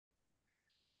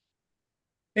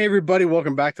Hey everybody,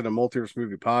 welcome back to the Multiverse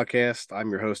Movie Podcast. I'm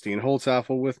your host Ian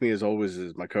Holtzapfel. With me, as always,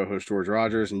 is my co-host George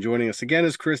Rogers, and joining us again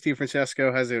is Christy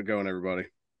Francesco. How's it going, everybody?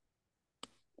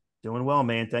 Doing well,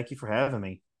 man. Thank you for having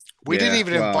me. We didn't Yeah,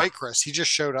 even well, invite Chris. He just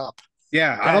showed up.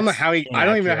 yeah. I don't know That's how he. I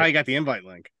don't even know how inaccurate. he got the invite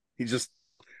link. He just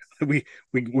we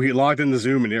logged in the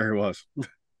Zoom and there he was.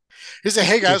 He said,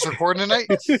 "Hey guys, recording tonight."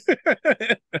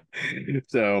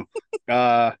 so,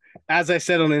 uh, as I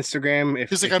said on Instagram, if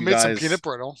He's like, if "I you made some guys, peanut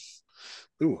brittle."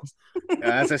 ooh,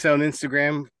 as I said on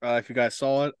Instagram, if you guys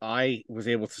saw it, I was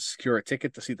able to secure a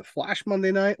ticket to see The Flash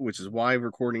Monday night, which is why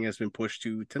recording has been pushed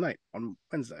to tonight on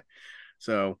Wednesday.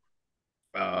 So,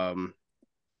 um,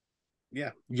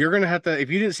 yeah, you're gonna have to. If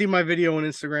you didn't see my video on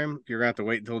Instagram, you're gonna have to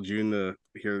wait until June to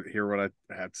hear what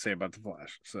I have to say about The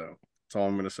Flash. So that's all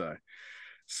I'm gonna say.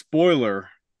 Spoiler: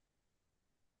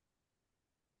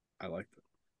 I liked it.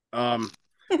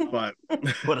 But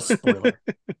What a spoiler.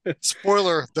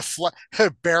 Spoiler: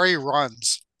 Barry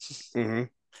runs, hmm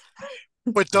but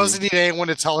I mean, doesn't need anyone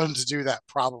to tell him to do that.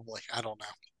 Probably, I don't know.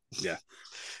 yeah.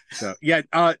 So yeah,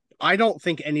 I don't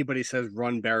think anybody says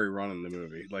 "Run Barry Run" in the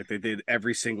movie like they did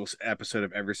every single episode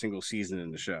of every single season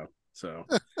in the show. So,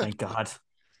 Thank God.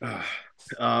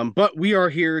 uh, but we are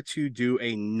here to do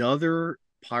another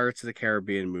Pirates of the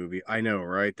Caribbean movie. I know,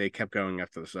 right? They kept going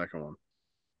after the second one.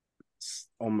 It's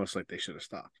almost like they should have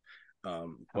stopped. How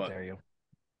But dare you?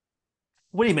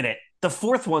 Wait a minute. The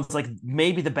fourth one's like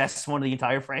maybe the best one of the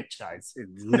entire franchise.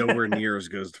 it's nowhere near as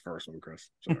good as the first one, Chris.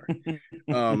 Sorry.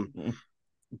 Um,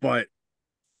 but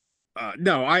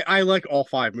no, I like all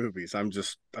five movies. I'm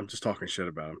just talking shit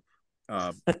about them.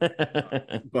 Uh,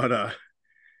 but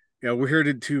we're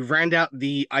here to round out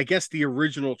the I guess the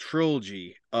original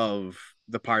trilogy of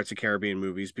the Pirates of the Caribbean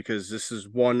movies because this is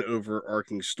one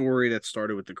overarching story that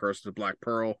started with the Curse of the Black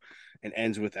Pearl and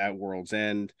ends with At World's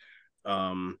End.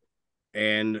 Um,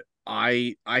 and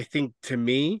I think to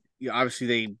me, obviously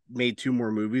they made two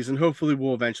more movies, and hopefully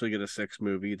we'll eventually get a sixth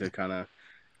movie to kind of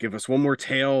give us one more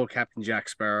tale, Captain Jack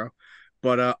Sparrow.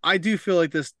 But I do feel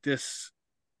like this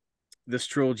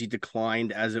trilogy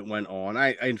declined as it went on.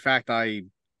 In fact I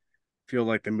feel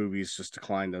like the movies just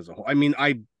declined as a whole. I mean,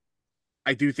 I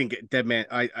do think Dead Man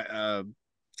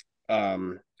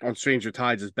on Stranger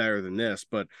Tides is better than this,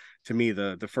 but to me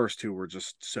the first two were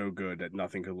just so good that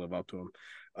nothing could live up to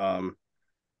them.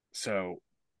 So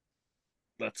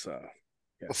let's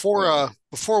yeah. Before What, uh,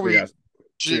 before what you we guys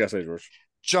what you j- guys say, George?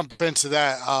 jump into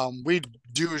that, we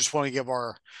do just want to give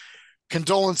our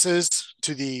condolences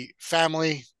to the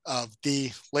family of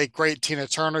the late great Tina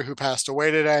Turner who passed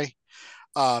away today.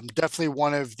 Definitely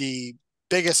one of the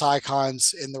biggest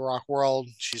icons in the rock world.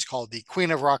 She's called the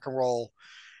Queen of Rock and Roll,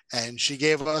 and she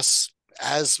gave us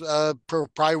as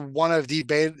probably one of the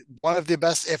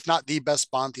best, if not the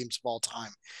best, Bond themes of all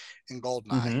time in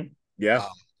Goldeneye. hmm Yeah, Um,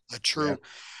 a yeah. true,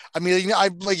 I mean, I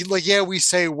like yeah, we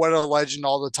say what a legend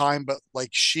all the time, but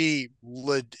like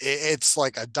it's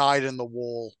like a dyed in the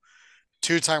wool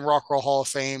two-time Rock and Roll Hall of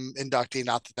Fame inductee.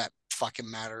 Not that that fucking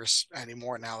matters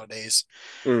anymore nowadays,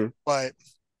 Mm, but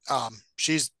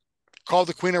she's called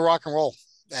the Queen of Rock and Roll,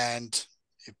 and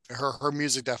her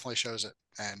music definitely shows it.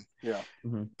 And yeah.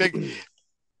 hmm big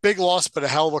big loss, but a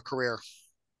hell of a career.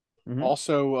 hmm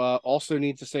Also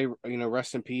need to say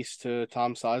rest in peace to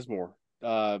Tom Sizemore.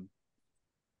 Uh,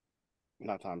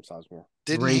 not Tom Sizemore.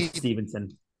 Didn't Ray he?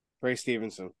 Stevenson. Ray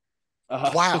Stevenson.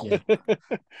 Uh, Wow.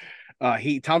 Yeah.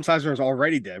 he Tom Sizemore is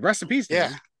already dead. Rest in peace to Yeah.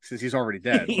 him, since he's already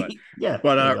dead. But Yeah,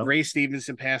 but there you go. Ray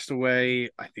Stevenson passed away.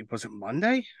 I think was it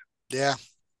Monday? Yeah.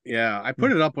 Yeah, I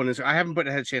put it up on this. I haven't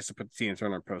had a chance to put the Tina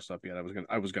Turner post up yet.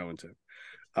 I was going to.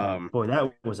 Oh Um, boy,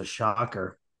 that was a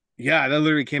shocker. yeah, that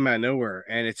literally came out of nowhere,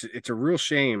 and it's a real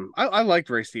shame. I liked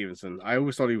Ray Stevenson. I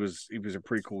always thought he was a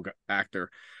pretty cool actor.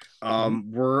 hmm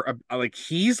We're like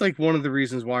he's like one of the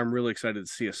reasons why I'm really excited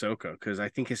to see Ahsoka because I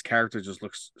think his character just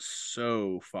looks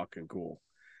so fucking cool.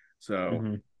 So,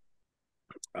 hmm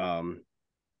um,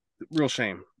 real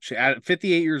shame. She at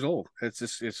 58 years old. It's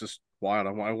just wild.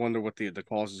 I wonder what the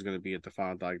cause is going to be at the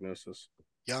final diagnosis.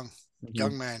 Young, hmm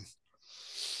young man.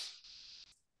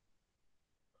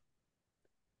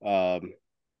 Um,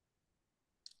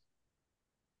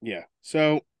 yeah.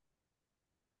 So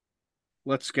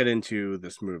let's get into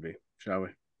this movie, shall we?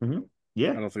 hmm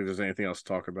Yeah. I don't think there's anything else to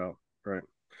talk about, right?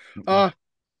 No. Uh,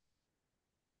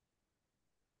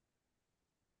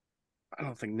 I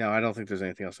don't think no, I don't think there's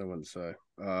anything else I wouldn't say.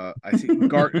 I see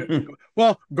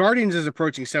well, Guardians is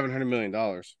approaching $700 million.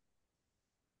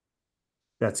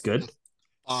 That's good.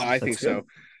 I That's think so.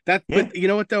 good. Yeah. But you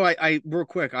know what though? I real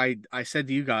quick, I said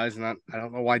to you guys, and I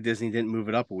don't know why Disney didn't move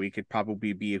it up a week. It'd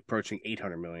probably be approaching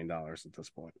 $800 million at this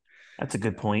point. That's a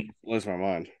good point. Blows my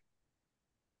mind.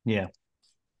 Yeah.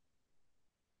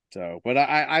 So, but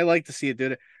I like to see it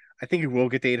do it. I think it will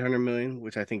get to 800 million,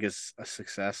 which I think is a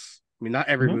success. I mean, not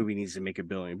every Mhm. movie needs to make a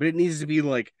billion, but it needs to be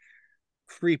like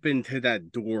creep into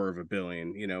that door of a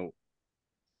billion.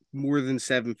 More than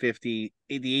 750.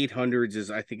 The 800s is,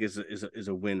 I think, is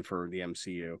a win for the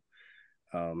MCU.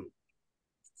 Um,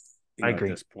 I at agree.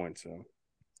 this point. So,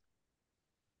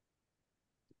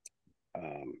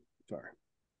 sorry.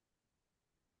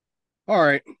 All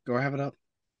right, do I have it up?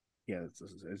 Yeah,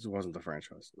 this wasn't the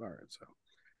franchise. All right, so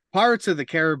Pirates of the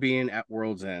Caribbean at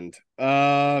World's End.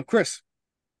 Chris,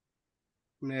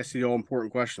 let me ask you the all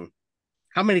important question.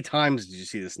 How many times did you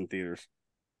see this in theaters?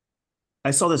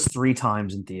 I saw this 3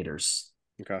 times in theaters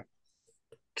Okay.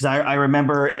 because I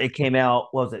remember it came out.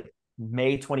 What was it,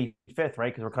 May 25th?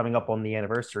 Right, because we're coming up on the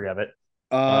anniversary of it.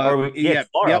 Yeah, Yeah, yep,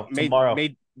 tomorrow. Tomorrow.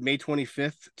 May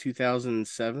 25th,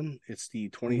 2007. It's the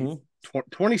 20, Mhm.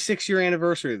 26-year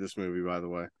anniversary of this movie, by the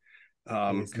way.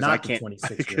 It is Because I not the can't 26th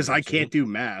year because I can't anniversary. do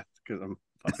math because I'm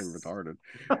fucking retarded.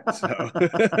 So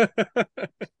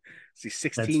it's the That's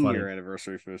 16-year funny.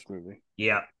 anniversary for this movie.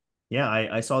 Yeah. Yeah,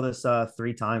 I saw this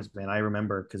 3 times, man. I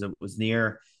remember because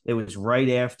it was right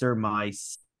after my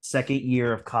second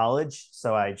year of college.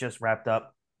 So I just wrapped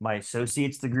up my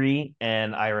associate's degree.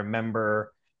 And I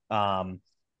remember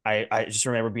I just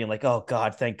remember being like, oh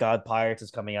God, thank God Pirates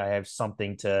is coming. I have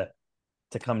something to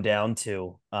come down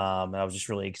to. And I was just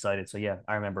really excited. So yeah,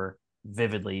 I remember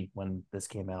vividly when this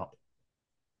came out.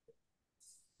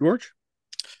 George?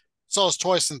 Saw it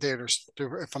twice in theaters,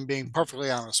 if I'm being perfectly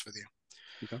honest with you.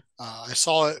 Okay. I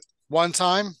saw it one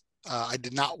time. I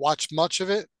did not watch much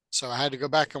of it, so I had to go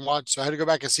back and watch. So I had to go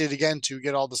back and see it again to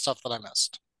get all the stuff that I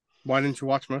missed. Why didn't you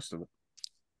watch most of it?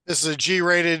 This is a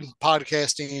G-rated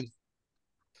podcasting.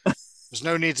 There's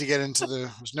no need to get into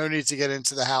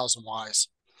the hows and whys.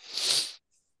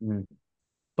 Mm.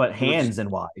 But George hands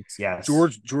and wides, yes.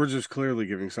 George is clearly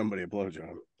giving somebody a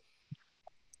blowjob.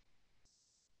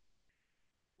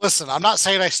 Listen, I'm not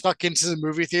saying I snuck into the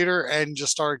movie theater and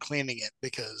just started cleaning it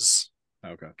because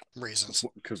Okay. reasons.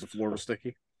 Because the floor was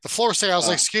sticky. The floor thing, I was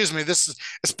like, Uh, excuse me, this is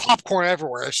it's popcorn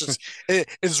everywhere.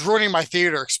 It's ruining my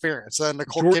theater experience. And then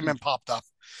Nicole George Kidman popped up.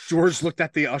 George looked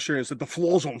at the usher and said, "The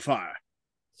floor's on fire."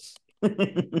 I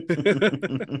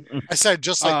said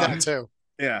just like that too.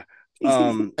 Yeah.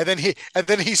 Um, And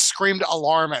then he screamed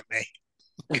alarm at me.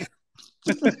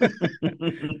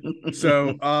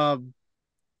 so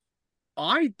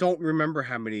I don't remember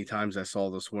how many times I saw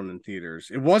this one in theaters.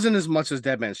 It wasn't as much as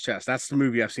Dead Man's Chest. That's the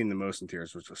movie I've seen the most in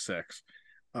theaters, which was six.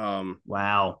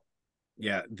 Wow.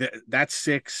 Yeah, that's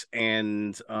six,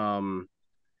 and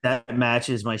That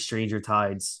matches my Stranger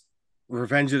Tides.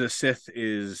 Revenge of the Sith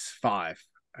is five.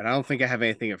 And I don't think I have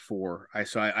anything at four.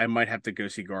 I might have to go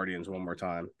see Guardians one more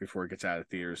time before it gets out of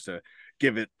theaters to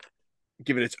give it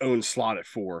its own slot at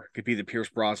four. Could be the Pierce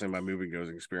Brosnan my movie goes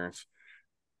experience.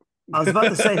 I was about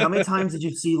to say, how many times did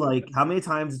you see like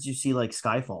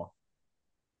Skyfall?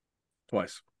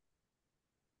 Twice.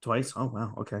 Twice? Oh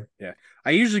wow, okay. Yeah.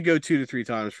 I usually go 2 to 3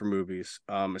 times for movies.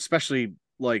 Especially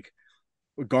like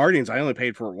Guardians, I only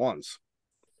paid for it once.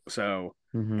 So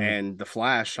Mm-hmm. and the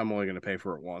Flash, I'm only gonna pay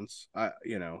for it once. Because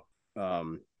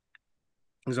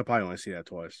I'll probably only see that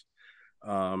twice.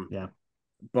 Um, Yeah.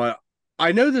 but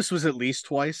I know this was at least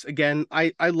twice. Again,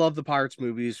 I love the Pirates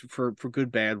movies for good,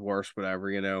 bad, worse,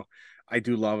 whatever. I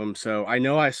do love them. So I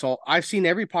know I've seen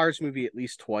every Pirates movie at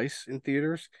least twice in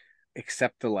theaters,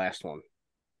 except the last one.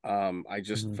 I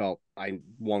just Mm-hmm. felt I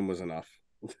one was enough.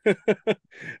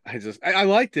 I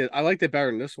liked it. I liked it better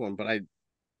than this one, but I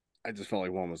just felt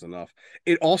like one was enough.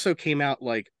 It also came out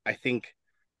like I think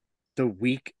the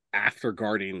week after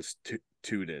Guardians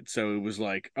 2 did. So it was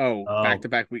like, oh, back Oh. to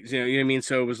back weeks. You know what I mean?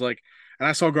 So it was like, and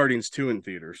I saw Guardians 2 in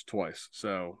theaters twice.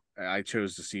 So I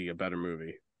chose to see a better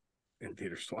movie in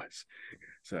theaters twice.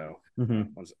 So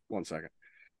Mm-hmm. one second.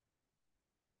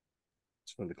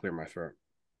 Just wanted to clear my throat.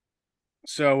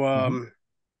 So Mm-hmm.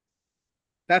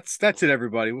 that's it,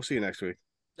 everybody. We'll see you next week.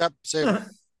 Yep. So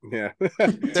Yeah.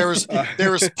 there was uh,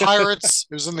 there was pirates.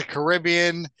 It was in the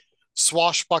Caribbean,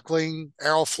 swashbuckling,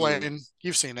 Errol mm, Flynn.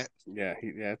 You've seen it. yeah,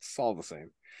 it's all the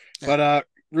same. Yeah. But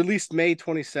released May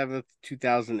 27th,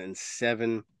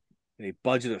 2007, a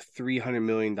budget of $300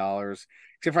 million.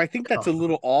 Except for I think that's a Oh,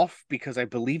 little off because I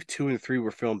believe 2 and 3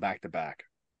 were filmed back to back.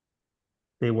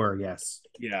 they were, yes.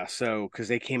 Yeah, so because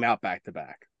they came out back to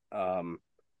back. Um,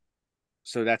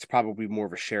 so that's probably more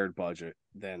of a shared budget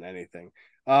than anything.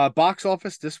 Box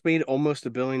office, this made almost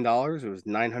 $1 billion. It was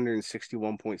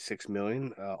 961.6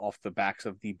 million off the backs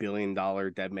of the $1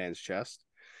 billion Dead Man's Chest.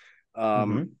 Um,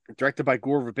 Mm-hmm. Directed by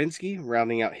Gore Verbinski,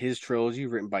 rounding out his trilogy,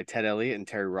 written by Ted Elliott and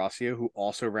Terry Rossio, who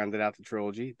also rounded out the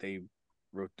trilogy. They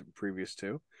wrote the previous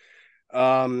two.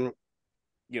 Um,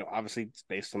 obviously it's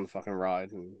based on the fucking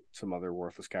ride and some other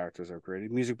worthless characters are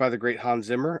created. Music by the great Hans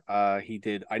Zimmer. I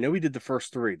know he did the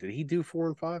first three. Did he do 4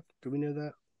 and 5? Do we know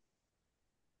that?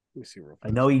 Let me see real I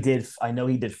fast. know he did. I know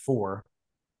he did four.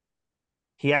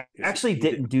 He actually He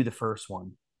did. didn't do the first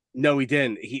one. No, he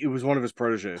didn't. It was one of his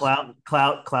proteges.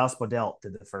 Klaus Bodelt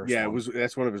did the first Yeah, it one. was.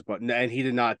 That's one of his. But and he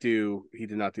did not do. He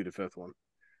did not do the fifth one.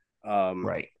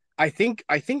 Right. I think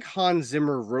Hans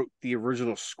Zimmer wrote the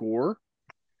original score,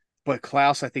 but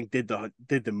Klaus I think did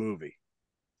the movie.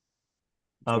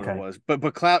 That's what it Okay. was. But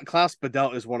Klaus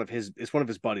Badelt is one of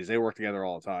his buddies. They work together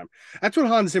all the time. That's what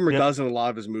Hans Zimmer Yep. does in a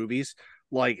lot of his movies.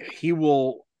 Like he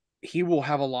will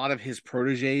have a lot of his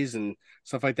proteges and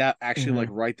stuff like that actually like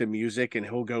Mm-hmm. write the music, and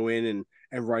he'll go in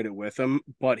and write it with him.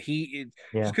 But just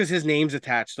Yeah. because his name's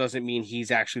attached doesn't mean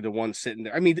he's actually the one sitting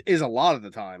there. I mean, is a lot of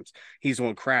the times he's the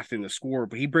one crafting the score,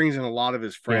 but he brings in a lot of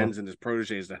his Yeah. friends and his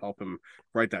proteges to help him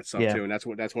write that stuff Yeah. too. And that's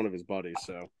one of his buddies.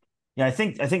 So Yeah. I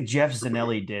think Jeff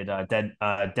Zanelli did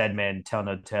Dead Man Tell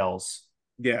No Tales.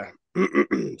 yeah,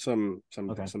 some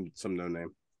Okay. no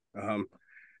name.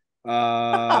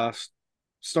 Uh,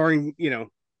 Starring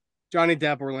Johnny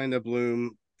Depp, Orlando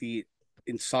Bloom, the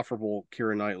insufferable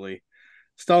Keira Knightley,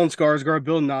 Stellan Skarsgård,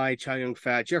 Bill Nye, Chow Yun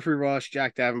Fat, Jeffrey Rush,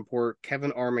 Jack Davenport,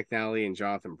 Kevin R. McNally, and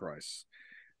Jonathan Pryce.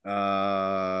 Did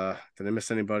I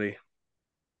miss anybody?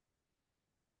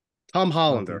 Tom I don't think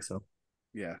Hollander, so.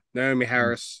 yeah, Naomi Mm.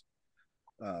 Harris.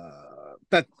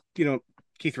 That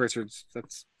Keith Richards.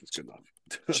 That's good enough.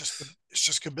 It's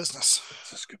just good business.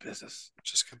 It's just good business.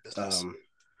 Just good business.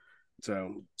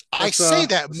 So I let's say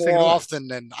that let's take more it away. often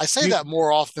than I say You that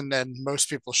more often than most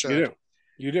people you should. do.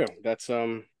 You do. That's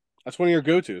one of your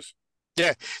go-tos.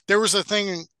 Yeah, there was a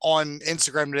thing on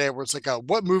Instagram today where it's like,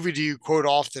 "What movie do you quote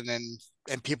often?"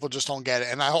 and people just don't get it.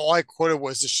 And all I quoted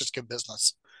was, "It's just good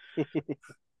business."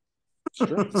 It's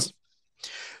true.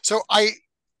 So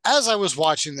as I was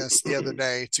watching this the other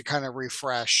day to kind of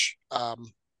refresh,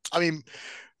 I mean,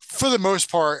 for the most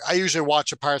part, I usually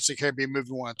watch a Pirates of the Caribbean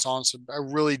movie when it's on, so I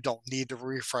really don't need to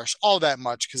refresh all that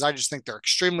much because I just think they're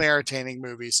extremely entertaining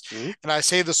movies. Mhm. And I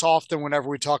say this often whenever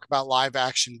we talk about live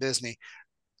action Disney,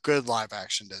 good live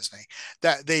action Disney,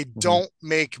 that they Mm-hmm. don't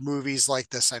make movies like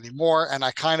this anymore, and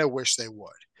I kind of wish they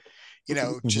would.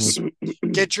 Mm-hmm. Just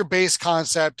get your base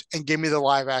concept and give me the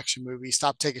live action movie.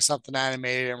 Stop taking something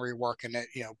animated and reworking it.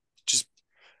 Just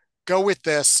go with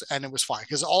this, and it was fine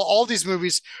because all these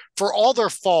movies, for all their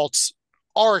faults,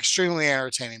 are extremely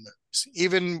entertaining movies.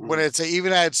 Even when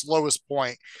even at its lowest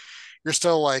point, you're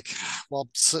still like, well,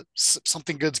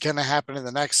 something good's gonna happen in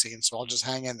the next scene, so I'll just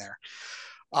hang in there.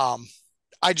 Um,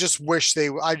 I just wish they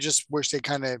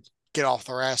kind of get off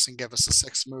their ass and give us a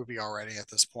sixth movie already at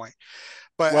this point.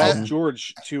 But Well, Mm-hmm.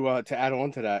 George, to add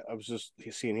on to that, I was just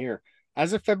seeing here.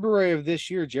 As of February of this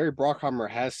year, Jerry Bruckheimer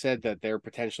has said that they're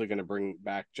potentially going to bring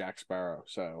back Jack Sparrow.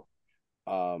 So,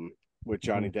 with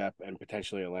Johnny Mm-hmm. Depp and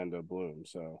potentially Orlando Bloom.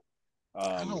 So,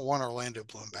 I um, don't want Orlando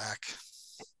Bloom back.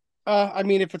 I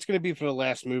mean, if it's going to be for the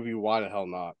last movie, why the hell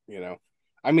not?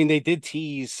 I mean, they did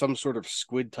tease some sort of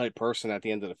squid type person at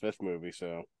the end of the fifth movie.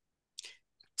 So,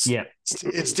 Yeah.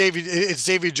 It's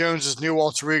Davy Jones's new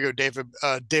alter ego,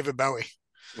 David Bowie.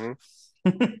 mhm.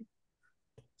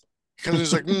 Because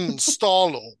he's like,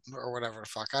 Stallone or whatever the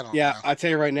fuck. I don't Yeah, know. I tell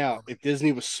you right now, if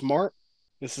Disney was smart,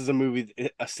 this is a movie.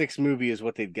 A sixth movie is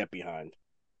what they'd get behind.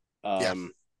 Yeah.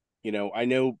 I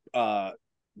know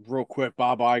real quick,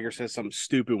 Bob Iger said something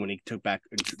stupid when he took back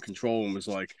control and was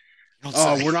like, Don't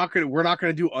 "Oh, say. we're not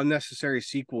gonna do unnecessary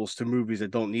sequels to movies that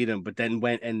don't need them." But then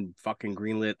went and fucking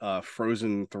greenlit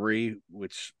Frozen 3,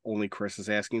 which only Chris is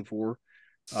asking for.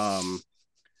 Um,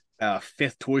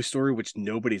 fifth Toy Story, which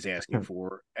nobody's asking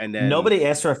for, and then Nobody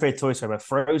asked for a fifth Toy Story, but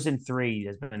Frozen 3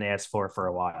 has been asked for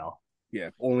a while. yeah,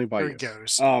 only by Here he you.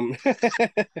 goes.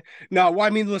 No, well, I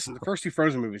mean, listen, the first two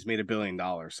Frozen movies made $1 billion,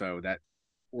 so that,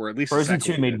 or at least the Frozen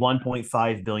second 2 one made did.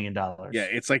 $1.5 billion. Yeah,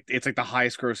 it's like the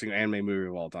highest grossing anime movie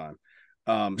of all time.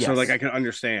 So like Yes. I can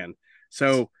understand.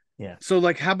 So Yeah. so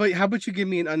like how about you give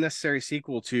me an unnecessary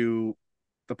sequel to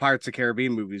the Pirates of the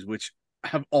Caribbean movies, which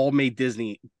have all made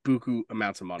Disney buku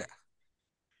amounts of money.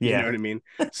 You know Yeah. what I mean?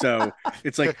 So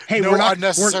it's like, hey, No we're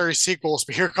unnecessary sequels,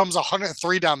 but here comes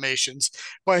 103 Dalmatians.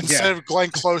 But instead yeah, of Glenn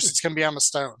Close, it's going to be Emma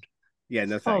Stone. yeah,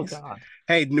 no Oh thanks. God.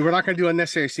 Hey, we're not gonna do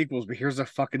unnecessary sequels, but here's a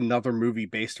fucking another movie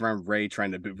based around Ray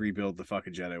trying to rebuild the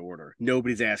fucking Jedi Order.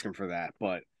 Nobody's asking for that,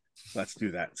 but let's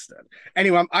do that instead.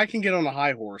 Anyway, I can get on a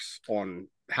high horse on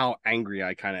how angry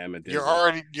I kind of am at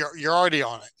You're Disney. already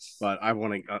on it. But I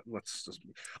want to let's just.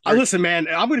 You're- Listen, man.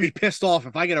 I'm going to be pissed off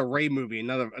if I get a Ray movie,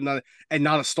 another, and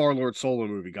not a Star Lord solo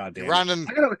movie. God You're damn it! rounding.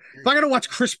 If I gotta watch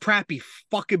Chris Pratt be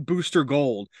fucking Booster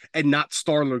Gold and not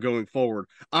Star Lord going forward,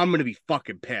 I'm going to be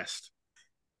fucking pissed.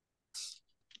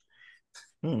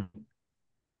 Hmm.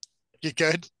 You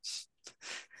good?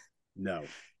 No.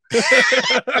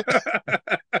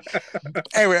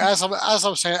 Anyway, as I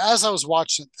was saying, as I was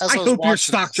watching, I hope your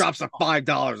stock this, drops to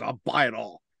 $5. I'll buy it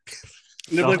all.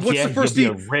 And they're Oh, like, yeah, you'll be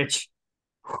a rich.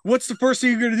 what's the first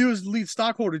thing you're gonna do as lead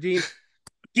stockholder, Dean?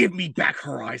 Give me back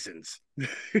Horizons.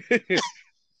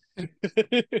 And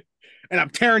I'm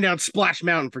tearing down Splash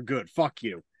Mountain for good. Fuck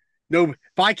you. No, if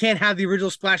I can't have the original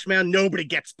Splash Mountain, nobody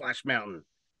gets Splash Mountain.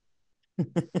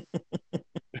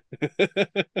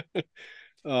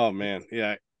 Oh man,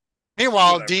 yeah.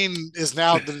 Meanwhile, Whatever. Dean is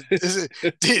now Dean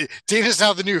is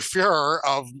now the new Führer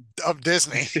of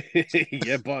Disney.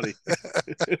 Yeah, buddy.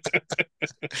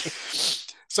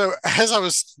 So as I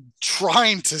was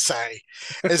trying to say,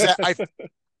 is that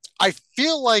I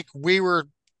feel like we were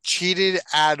cheated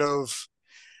out of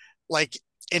like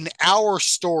an hour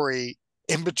story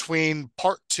in between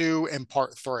part 2 and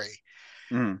part 3.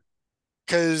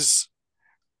 Because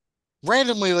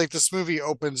randomly, like this movie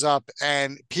opens up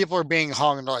and people are being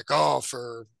hung and they're like, oh,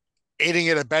 for aiding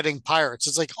and abetting pirates.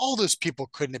 It's like all those people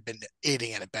couldn't have been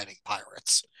aiding and abetting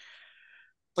pirates.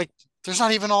 Like, there's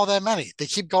not even all that many. They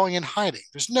keep going in hiding.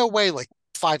 There's no way like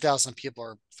 5,000 people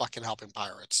are fucking helping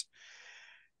pirates.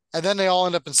 And then they all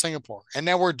end up in Singapore. And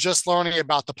now we're just learning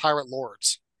about the pirate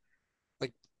lords.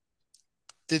 Like,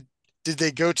 did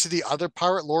they go to the other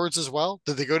pirate lords as well?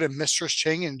 Did they go to Mistress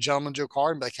Ching and Gentleman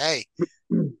Jokar and be like, hey,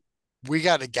 we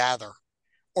got to gather?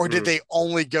 Or did they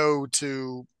only go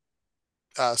to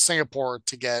Singapore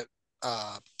to get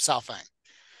Sao Fang?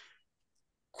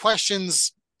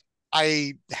 Questions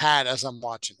I had as I'm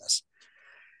watching this.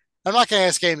 I'm not going to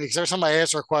ask Amy because every time I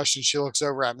ask her a question, she looks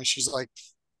over at me. She's like,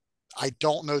 I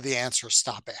don't know the answer.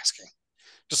 Stop asking.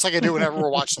 Just like I do whenever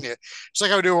we're watching it. Just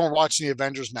like I do when we're watching the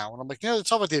Avengers now. And I'm like,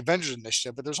 it's all about the Avengers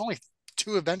initiative, but there's only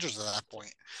 2 Avengers at that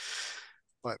point.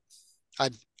 But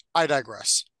I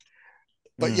digress.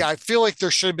 But yeah, I feel like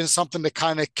there should have been something to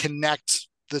kind of connect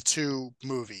the 2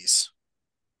 movies.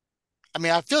 I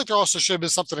mean, I feel like there also should have been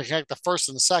something to connect the first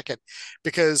and the second,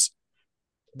 because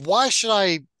why should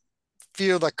I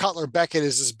feel that Cutler Beckett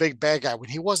is this big bad guy when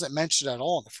he wasn't mentioned at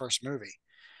all in the first movie?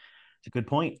 It's a good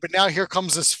point. But now here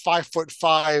comes this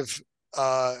 5'5"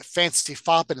 fancy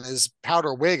fop in his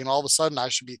powder wig, and all of a sudden I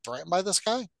should be threatened by this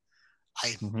guy.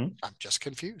 I'm just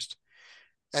confused.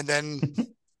 And then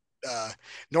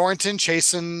Norrington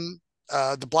chasing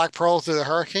the Black Pearl through the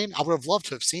hurricane. I would have loved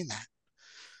to have seen that.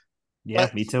 Yeah,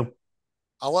 But me too.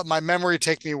 I'll let my memory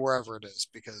take me wherever it is,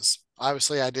 because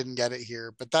obviously I didn't get it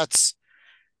here, but that's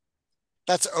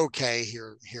okay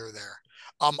here there.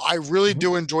 I really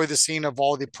do enjoy the scene of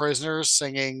all the prisoners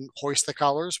singing "Hoist the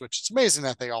Colors," which it's amazing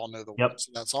that they all know the words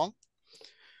of that song.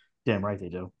 Damn right they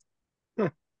do.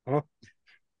 Oh,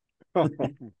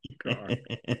 God.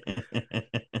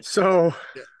 So,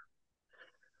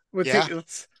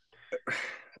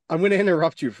 I'm going to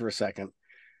interrupt you for a second.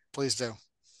 Please do.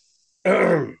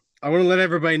 I want to let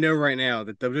everybody know right now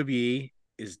that WWE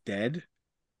is dead.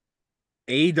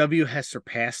 AEW has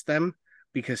surpassed them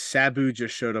because Sabu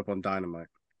just showed up on Dynamite.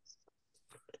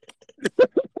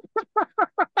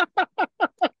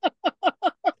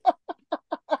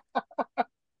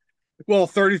 Well,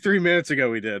 33 minutes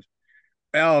ago we did.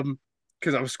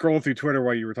 Because I was scrolling through Twitter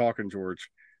while you were talking, George.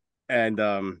 And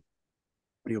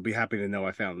you'll be happy to know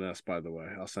I found this, by the way.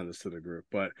 I'll send this to the group.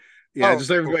 But yeah,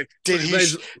 just everybody. Did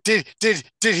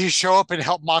he show up and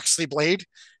help Moxley Blade?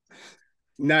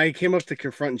 No, he came up to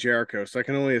confront Jericho, so I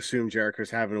can only assume Jericho's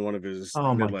having one of his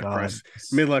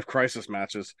midlife crisis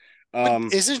matches.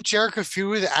 Isn't Jericho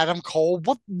feud with Adam Cole?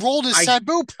 What role does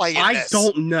Sabu play in this? I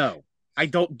don't know.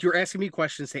 You're asking me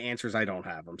questions to answers I don't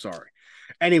have. I'm sorry.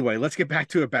 Anyway, let's get back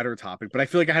to a better topic. But I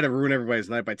feel like I had to ruin everybody's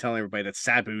night by telling everybody that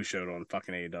Sabu showed on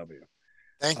fucking AEW.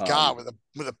 Thank God, with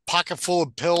a pocket full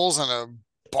of pills and a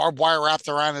barbed wire wrapped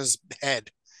around his head.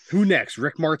 Who next?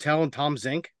 Rick Martel and Tom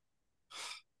Zink?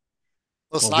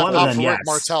 Listen, I'm not for Rick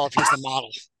Martel if he's the model.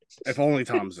 If only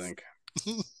Tom Zink.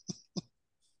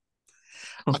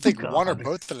 I think one or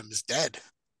both of them is dead.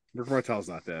 Rick Martel's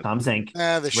not dead. Tom Zink.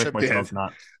 They should be.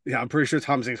 Not. Yeah, I'm pretty sure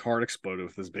Tom Zink's heart exploded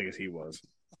with as big as he was.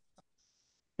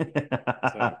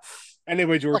 So,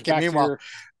 anyway, George, back meanwhile,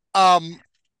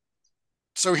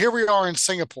 so here we are in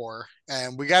Singapore,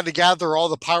 and we got to gather all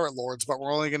the pirate lords, but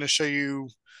we're only going to show you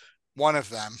one of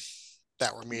them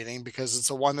that we're meeting because it's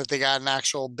the one that they got an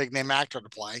actual big name actor to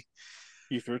play.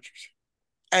 Keith Richards.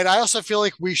 And I also feel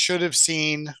like we should have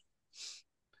seen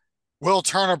Will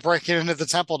Turner breaking into the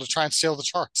temple to try and steal the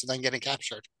charts and then getting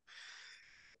captured.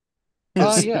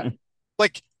 Yeah.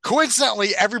 Like, coincidentally,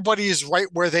 everybody is right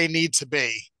where they need to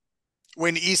be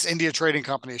when East India Trading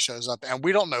Company shows up, and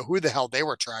we don't know who the hell they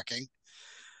were tracking.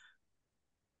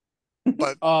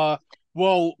 But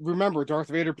well, remember, Darth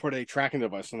Vader put a tracking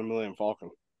device on the Millennium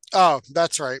Falcon. oh,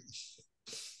 that's right.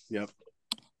 Yep.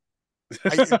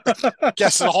 I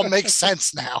guess it all makes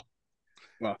sense now.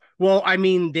 Well, I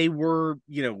mean, they were,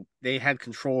 they had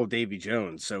control of Davy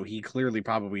Jones, so he clearly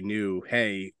probably knew,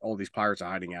 hey, all these pirates are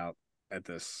hiding out at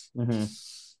this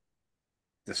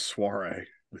soiree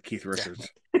with Keith Richards.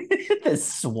 Yeah. This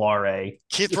soiree.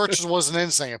 Keith Richards wasn't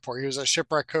in Singapore. He was at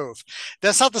Shipwreck Cove.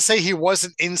 That's not to say he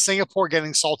wasn't in Singapore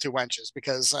getting salty wenches,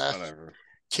 because whatever.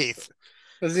 Keith.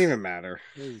 Doesn't even matter.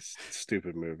 It's a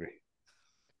stupid movie.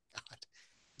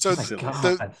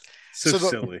 God. So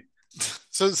silly.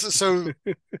 So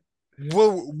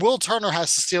Will Turner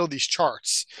has to steal these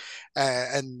charts,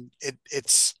 and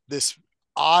it's this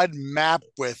odd map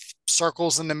with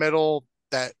circles in the middle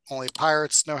that only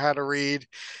pirates know how to read,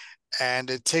 and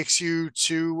it takes you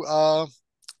to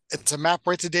it's a map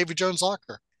right to Davy Jones'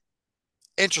 locker.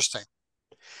 Interesting.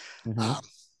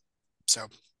 So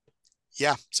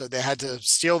they had to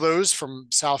steal those from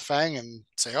Sao Fang and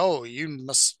say, oh, you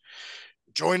must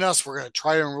join us. We're going to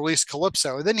try and release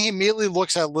Calypso. And then he immediately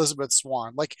looks at Elizabeth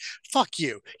Swann like, fuck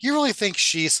you. You really think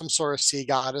she's some sort of sea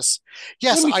goddess?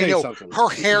 Yes, I know her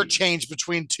hair changed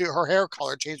between her hair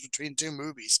color changed between two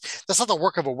movies. That's not the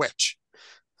work of a witch.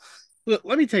 Look,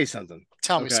 let me tell you something.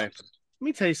 Tell me something. Let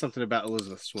me tell you something about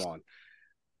Elizabeth Swann.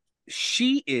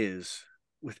 She is,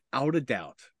 without a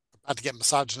doubt, about to get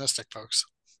misogynistic, folks,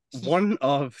 one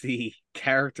of the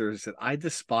characters that I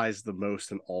despise the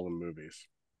most in all the movies.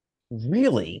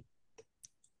 Really?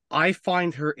 I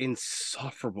find her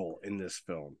insufferable in this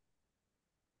film.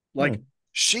 Like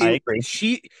I agree.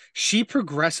 She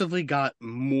progressively got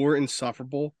more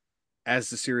insufferable as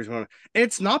the series went on. And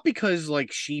it's not because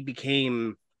like she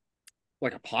became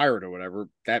like a pirate or whatever.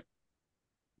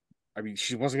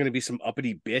 She wasn't gonna be some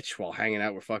uppity bitch while hanging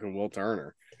out with fucking Will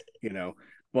Turner,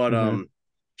 But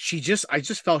I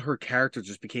just felt her character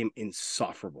just became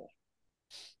insufferable.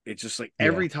 It's just like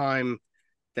every time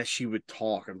that she would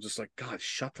talk, I'm just like, God,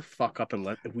 shut the fuck up and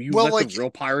let the real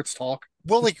pirates talk.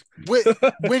 Well, like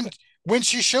when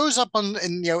she shows up in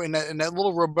that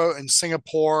little rowboat in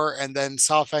Singapore, and then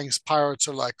Sao Fang's pirates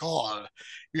are like, oh,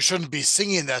 you shouldn't be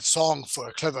singing that song for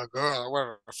a clever girl, or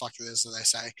whatever the fuck it is that they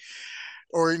say.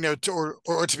 Or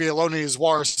to be alone in his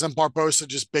waters, and Barbossa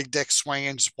just big dick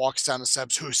swinging, just walks down the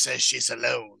steps. Who says she's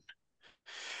alone?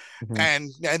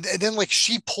 And then like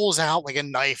she pulls out like a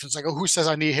knife. And it's like, oh, who says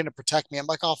I need him to protect me? I'm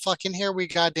like, oh, fucking here we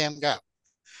goddamn go.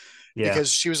 Yeah.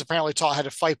 Because she was apparently taught how to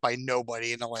fight by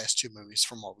nobody in the last two movies,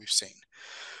 from what we've seen.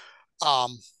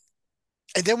 And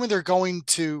then when they're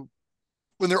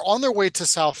on their way to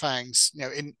Sao Fang's,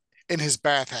 in his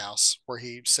bathhouse where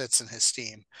he sits in his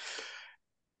steam,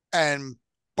 and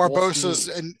Barbossa's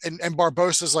and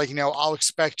Barbossa's like, I'll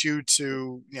expect you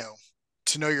to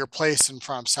know your place in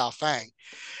front of Sao Fang.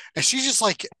 And she's just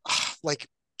like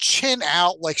chin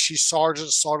out, like she's sort of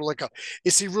like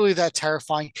is he really that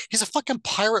terrifying? He's a fucking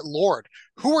pirate lord.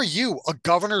 Who are you? A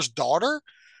governor's daughter?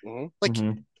 Like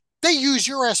they use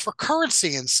your ass for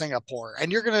currency in Singapore,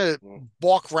 and you're gonna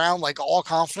walk around like all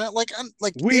confident, like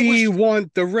we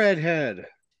want the redhead.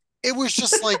 It was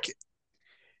just like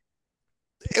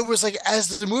it was like,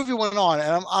 as the movie went on,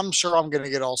 and I'm sure I'm gonna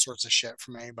get all sorts of shit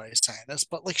from anybody saying this,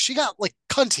 but like she got like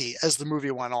cunty as the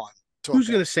movie went on. Who's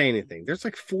going to say anything? There's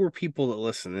like 4 people that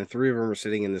listen, and 3 of them are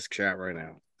sitting in this chat right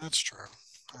now. That's true.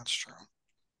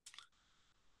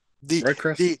 Right,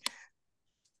 Chris?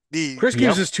 Chris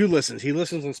gives us 2 listens. He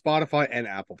listens on Spotify and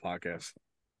Apple Podcasts.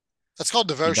 That's called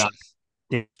devotion.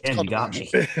 You got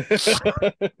me.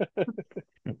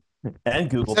 And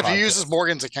Google. If he uses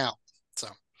Morgan's account, so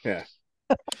yeah,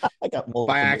 I got more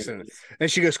by accident.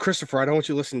 And she goes, Christopher, I don't want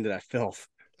you listening to that filth.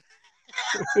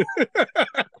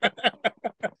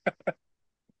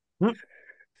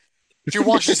 She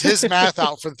washes his math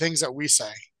out for the things that we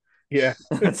say. Yeah,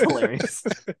 that's hilarious.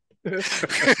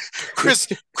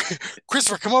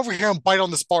 Christopher, come over here and bite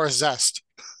on this bar of zest.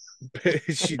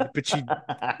 But she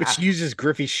uses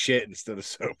Griffey's shit instead of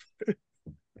soap.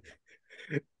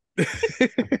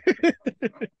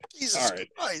 Jesus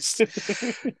Christ.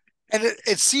 And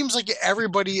it seems like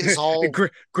everybody is all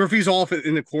Griffey's off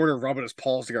in the corner rubbing his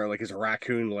paws together like he's a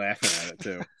raccoon, laughing at it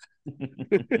too.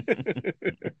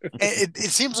 It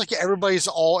seems like everybody's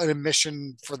all in a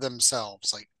mission for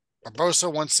themselves. Like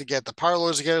Barbossa wants to get the pirate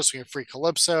lords together so we can free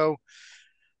Calypso.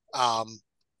 Um,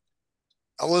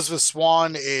 Elizabeth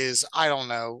Swann is, I don't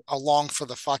know, along for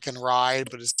the fucking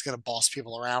ride, but it's going to boss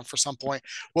people around for some point.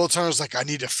 Will Turner's like, I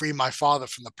need to free my father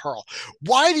from the Pearl.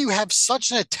 Why do you have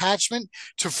such an attachment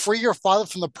to free your father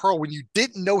from the Pearl when you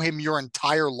didn't know him your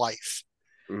entire life?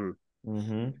 Mm.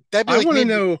 Mm-hmm. That'd be I like want to me.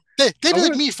 know. They'd I be like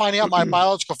want me finding out my to.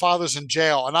 biological father's in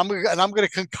jail, and I'm gonna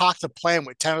concoct a plan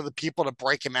with 10 other people to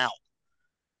break him out.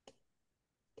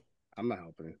 I'm not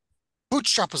helping you.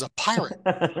 Bootstrap was a pirate,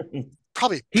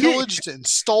 probably He did, pillaged and and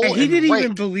stole he didn't and even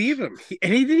raped. believe him.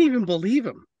 And he didn't even believe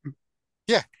him.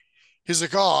 Yeah, he's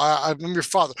like, oh, I'm your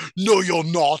father. No, you're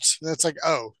not. And it's like,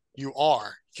 oh, you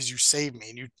are because you saved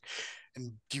me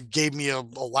and you gave me a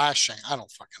lashing. I don't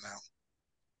fucking know.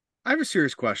 I have a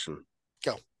serious question.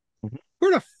 Go.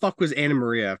 Where the fuck was Anna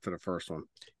Maria after the first one?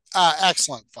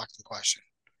 Excellent fucking question.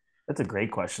 That's a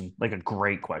great question. Like a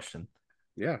great question.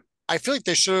 Yeah, I feel like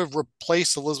they should have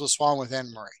replaced Elizabeth Swann with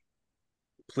Anne Marie.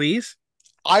 please.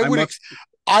 I I would much,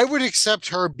 I would accept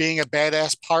her being a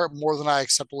badass pirate more than I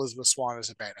accept Elizabeth Swann as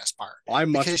a badass pirate I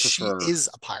much because she prefer. is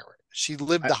a pirate. She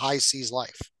lived I, the high seas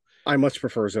life. I much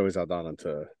prefer Zoe Saldana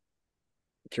to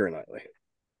Keira Knightley.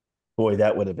 Boy,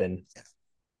 that would have been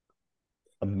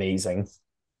amazing.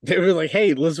 They were like,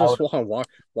 "Hey, Elizabeth I, Swan,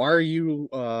 why are you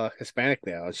Hispanic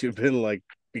now?" And she'd been like,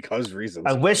 "Because reasons."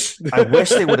 I wish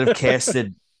they would have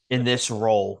casted in this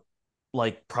role,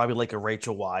 like probably like a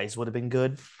Rachel Wise would have been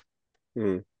good.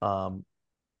 Hmm. I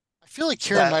feel like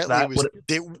Keira That Knightley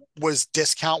would was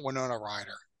discount Winona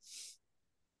Ryder.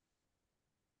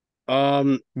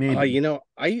 maybe.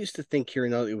 I used to think Keira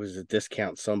Knightley was a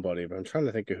discount somebody, but I'm trying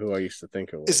to think of who I used to think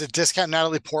it Is was. it discount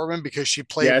Natalie Portman because she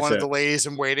played Yeah, that's one of it. the ladies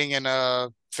in waiting in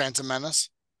Phantom Menace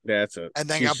Yeah, that's it. and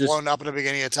then She's got just blown up in the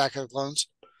beginning of Attack of the Clones?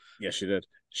 yeah, she did.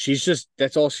 She's just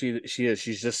that's all she is.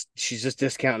 She's just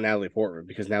discounting Natalie Portman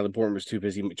because Natalie Portman was too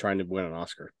busy trying to win an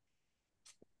Oscar.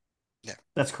 Yeah,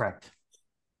 That's correct.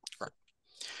 correct.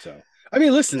 So I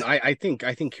mean, listen, I think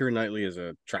Keira Knightley is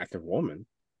an attractive woman,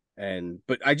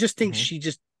 but I just think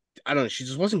Mhm. I don't know, she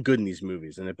just wasn't good in these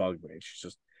movies, and it bugged me. She's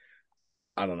just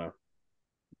I don't know.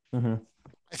 Mhm.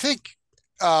 I think,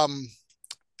 and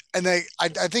I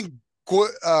think,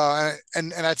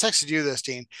 and I texted you this,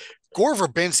 Dean. Gore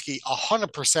Verbinski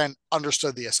 100%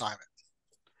 understood the assignment.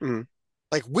 Mhm.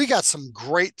 Like we got some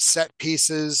great set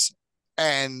pieces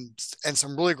and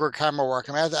some really good camera work.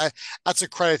 I mean, that's a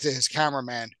credit to his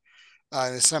cameraman, the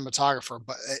cinematographer.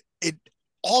 But it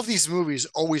all these movies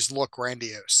always look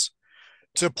grandiose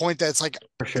to the point that it's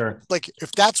For sure. like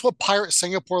if that's what Pirate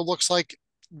Singapore looks like,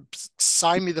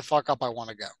 sign me the fuck up. I want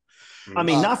to go. I Mhm.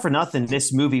 mean, not for nothing,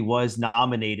 this movie was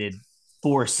nominated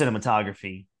for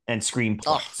cinematography and screenplay.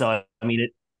 Oh, So it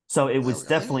there was we go. Yeah,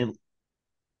 definitely.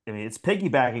 I mean, it's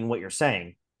piggybacking what you're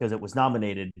saying because it was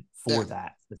nominated yeah, for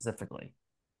that specifically.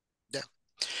 yeah.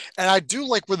 And I do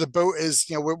like where the boat is.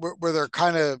 Where they're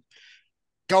kind of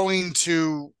going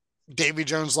to Davy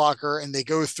Jones' locker and they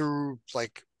go through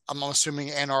like I'm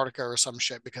assuming Antarctica or some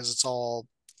shit because it's all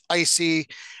icy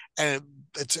and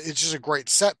it's just a great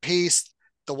set piece.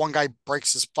 The one guy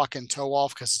breaks his fucking toe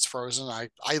off because it's frozen.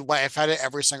 I laugh at it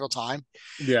every single time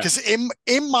Yeah. because in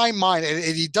my mind, and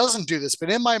he doesn't do this, but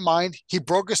in my mind, he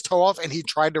broke his toe off and he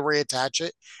tried to reattach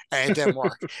it and it didn't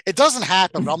work. It doesn't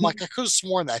happen, but I'm like I could have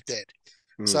sworn that did.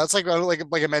 So Mhm. that's like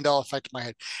a Mandela effect in my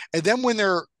head. And then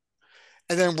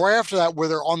and then right after that, where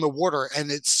they're on the water,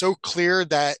 and it's so clear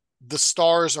that the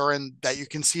stars are in that you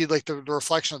can see like the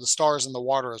reflection of the stars in the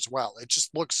water as well. It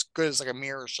just looks good as like a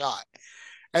mirror shot.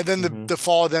 And then Mhm. the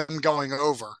fall of them going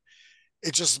over,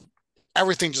 it just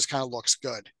everything just kind of looks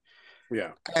good.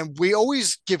 Yeah. And we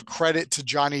always give credit to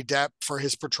Johnny Depp for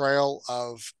his portrayal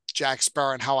of Jack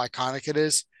Sparrow and how iconic it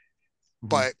is. Mhm.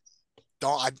 But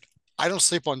don't I don't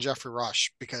sleep on Jeffrey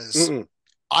Rush because Mm-mm.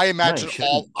 No, you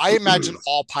shouldn't. I imagine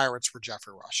all pirates were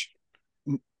Jeffrey Rush.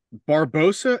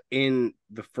 Barbosa in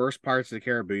the first Pirates of the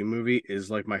Caribbean movie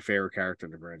is like my favorite character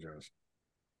in the franchise.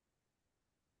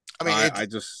 I mean, I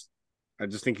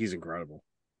just think he's incredible.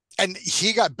 and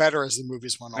he got better as the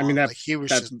movies went I mean on. Like he was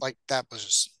that just like that was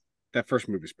just that first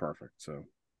movie's perfect. So,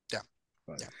 yeah,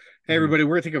 but yeah. hey, Mhm. everybody,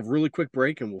 we're gonna take a really quick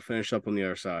break and we'll finish up on the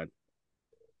other side.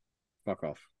 Fuck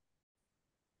off.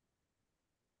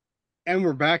 And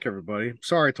we're back, everybody.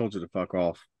 Sorry I told you to fuck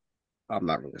off. I'm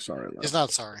not really sorry though. He's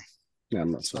not sorry. Yeah,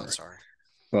 I'm not He's not sorry.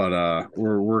 sorry. But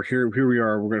we're here. Here we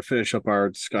are. We're gonna finish up our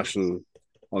discussion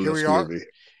on Here we this are.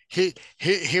 movie.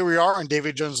 Here we are in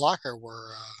David Jones' locker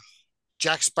where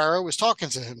Jack Sparrow was talking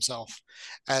to himself.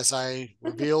 As I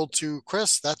revealed to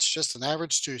Chris, that's just an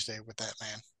average Tuesday with that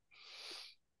man.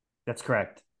 That's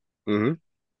correct. Mm-hmm.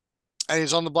 And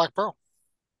he's on the Black Pearl.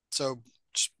 So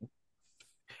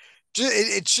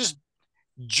it's just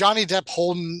Johnny Depp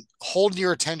holding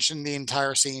your attention the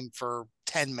entire scene for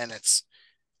 10 minutes,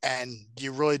 and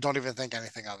you really don't even think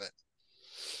anything of it.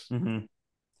 Mm-hmm.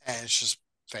 And it's just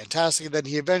fantastic. Then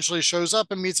he eventually shows up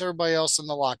and meets everybody else in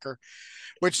the locker.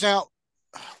 Which now,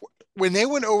 when they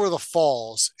went over the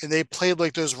falls and they played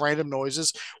like those random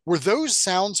noises, were those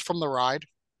sounds from the ride?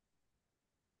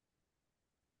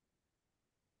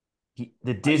 The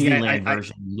Yeah, Disneyland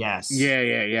version, yes.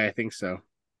 yeah. I think so.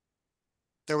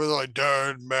 They were like,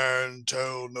 "Dead man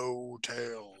tell no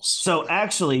tales." So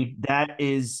actually, that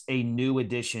is a new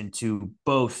addition to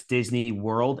both Disney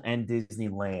World and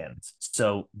Disneyland.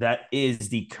 So that is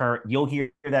the current. You'll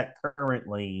hear that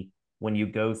currently when you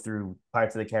go through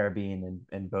Pirates of the Caribbean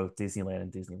and both Disneyland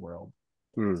and Disney World.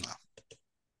 Mm.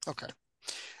 Okay,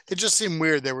 it just seemed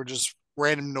weird. They were just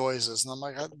random noises, and I'm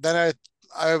like, then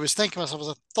I was thinking to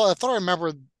myself, I thought I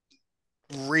remember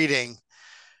reading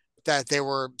that they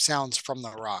were sounds from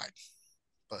the ride,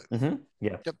 but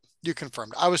Yeah. yep, you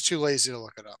confirmed. I was too lazy to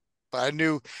look it up, but I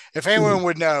knew if anyone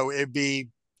would know, it'd be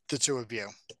the two of you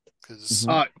because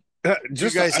you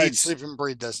Just guys eat, sleep, and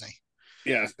breathe Disney.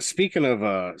 yeah. Speaking of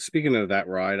that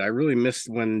ride, I really missed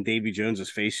when Davy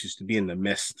Jones's face used to be in the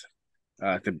mist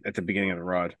at the beginning of the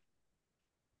ride.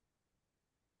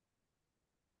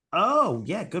 Oh,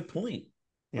 yeah, good point.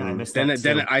 Yeah, I missed that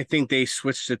Then too. I think they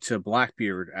switched it to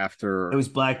Blackbeard It after, was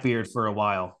Blackbeard for a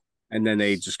while. and then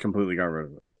they just completely got rid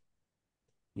of it.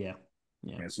 Yeah.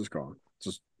 Yeah. Yeah, it's just gone.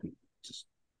 Just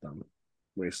done.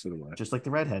 Wasted away. Just like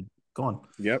the redhead. Gone.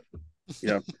 Yep.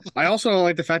 Yep. I also don't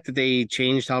like the fact that they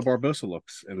changed how Barbosa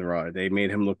looks in the ride. They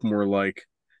made him look more like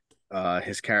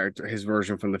his character, his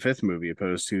version from the fifth movie,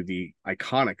 opposed to the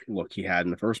iconic look he had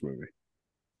in the first movie.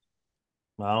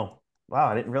 Wow. Wow,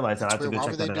 I didn't realize that. I have to Weird. go Why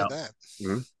check would they that do out. that?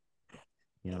 Mm-hmm.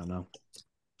 Yeah, I don't know.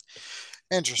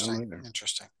 Interesting.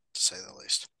 Interesting, to say the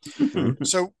least. Mm-hmm.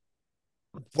 So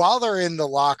while they're in the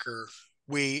locker,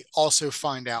 we also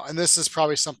find out, and this is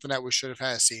probably something that we should have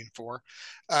had a scene for,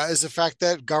 is the fact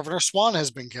that Governor Swan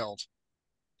has been killed.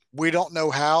 We don't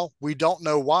know how. We don't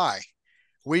know why.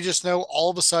 We just know all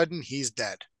of a sudden he's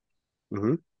dead.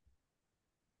 Mm-hmm.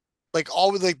 Like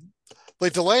all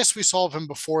like the last we saw of him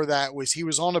before that was he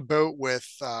was on a boat with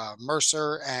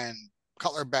Mercer and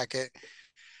Cutler Beckett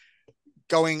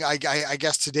going, I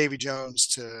guess, to Davy Jones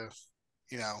to,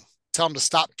 you know, tell him to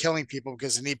stop killing people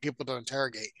because they need people to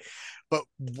interrogate. But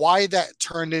why that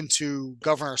turned into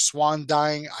Governor Swan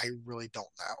dying, I really don't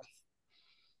know.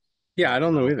 Yeah, I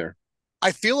don't know either.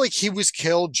 I feel like he was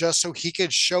killed just so he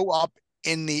could show up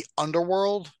in the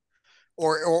underworld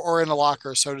or in a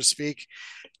locker, so to speak,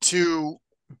 to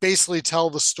basically tell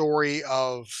the story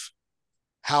of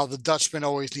how the Dutchman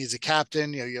always needs a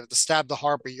captain. You know, you have to stab the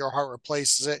heart, but your heart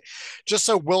replaces it. Just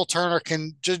so Will Turner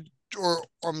can just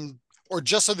or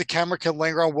just so the camera can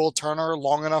linger on Will Turner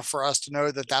long enough for us to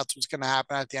know that that's what's going to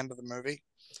happen at the end of the movie.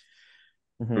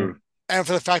 Mm-hmm. And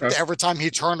for the fact that every time he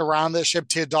turned around the ship,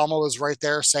 Teodama was right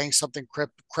there saying something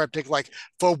cryptic like,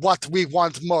 "For what we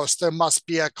want most, there must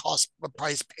be a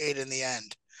price paid in the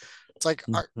end." It's like,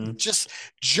 Mm-hmm.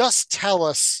 just tell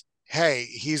us, hey,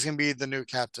 he's going to be the new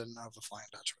captain of the Flying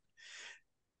Dutchman.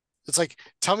 It's like,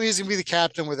 tell me he's going to be the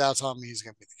captain without telling me he's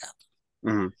going to be the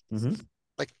captain. Mm-hmm. Mm-hmm.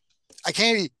 Like, you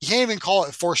can't even call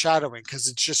it foreshadowing because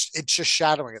it's just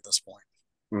shadowing at this point.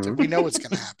 It's like, we know what's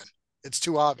going to happen. It's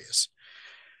too obvious.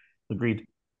 Agreed.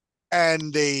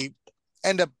 And they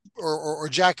end up, or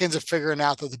Jack ends up figuring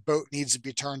out that the boat needs to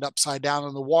be turned upside down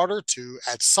in the water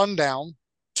at sundown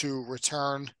to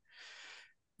return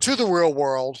to the real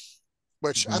world,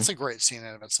 which that's a great scene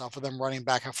in of itself with them running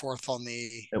back and forth on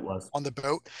the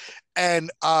boat.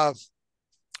 And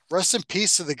rest in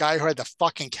peace to the guy who had the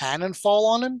fucking cannon fall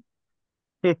on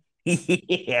him.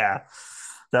 Yeah,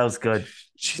 that was good.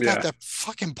 That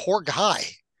fucking poor guy.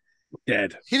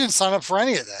 Dead. He didn't sign up for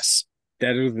any of this.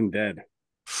 Deader than dead.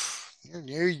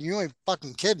 You ain't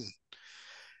fucking kidding.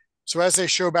 So as they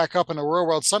show back up in the real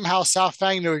world, somehow South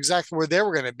Fang knew exactly where they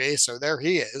were going to be. So there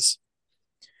he is.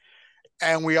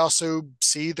 And we also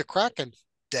see the Kraken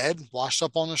dead, washed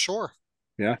up on the shore.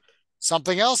 Yeah.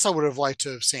 Something else I would have liked to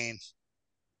have seen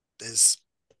is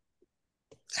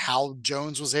how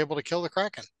Jones was able to kill the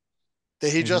Kraken.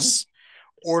 Did he just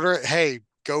order it, hey,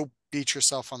 go beat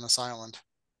yourself on this island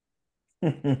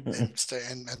and stay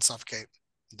and suffocate,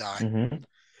 die?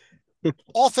 Mm-hmm.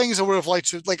 All things I would have liked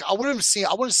to, like, I want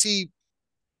to see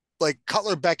like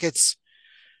Cutler Beckett's,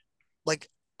 like,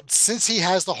 since he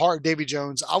has the heart of Davy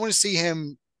Jones, I want to see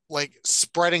him like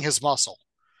spreading his muscle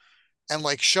and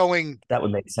like showing that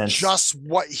would make sense just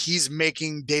what he's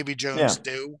making Davy Jones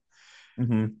do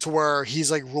to where he's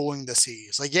like ruling the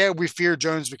seas. Like, yeah, we fear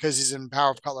Jones because he's in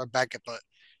power of Cutler Beckett, but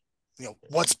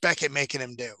what's Beckett making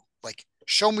him do? Like,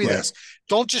 show me Yeah. this.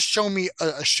 Don't just show me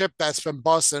a ship that's been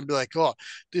busted and be like, oh,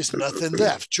 there's nothing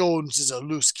left. Jones is a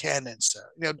loose cannon, sir.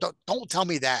 Don't tell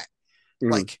me that.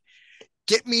 Like,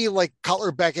 get me like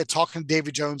Cutler Beckett talking to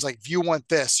Davy Jones, like, if you want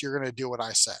this, you're gonna do what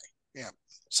I say. Yeah,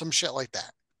 some shit like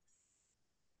that.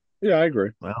 Yeah, I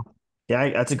agree. Well, yeah,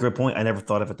 that's a good point. I never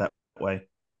thought of it that way.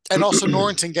 And also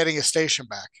Norrington getting his station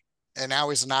back, and now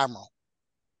he's an admiral.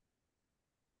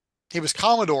 He was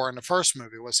Commodore in the first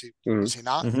movie, was he? Was he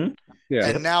not? Mm-hmm. Yeah.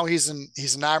 And now he's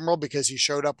an admiral because he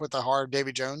showed up with the heart of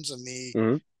Davy Jones and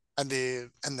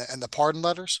the pardon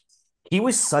letters. He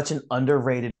was such an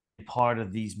underrated part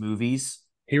of these movies.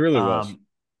 He really was.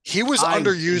 He was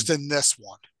underused in this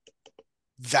one.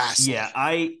 Vastly. Yeah,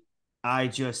 I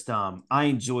just I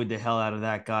enjoyed the hell out of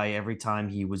that guy every time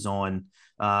he was on.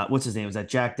 What's his name? Was that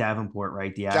Jack Davenport,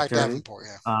 right? The actor. Jack Davenport,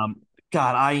 yeah.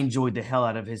 God, I enjoyed the hell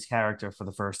out of his character for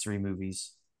the first 3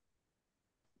 movies.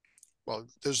 Well,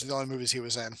 those are the only movies he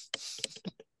was in.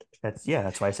 That's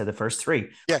why I said the first 3.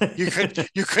 Yeah, you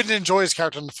couldn't enjoy his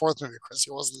character in the 4th movie because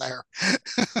he wasn't there.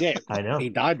 Yeah, I know. He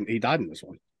died in this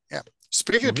one. Yeah.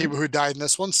 Speaking of people who died in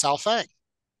this one, Sal Fang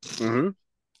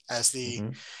as the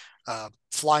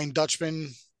Flying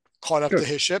Dutchman caught up to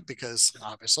his ship because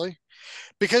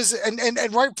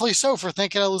and rightfully so for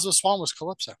thinking Elizabeth Swann was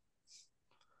Calypso.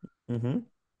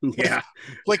 Yeah.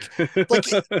 Like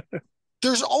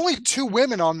there's only 2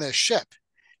 women on this ship,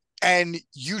 and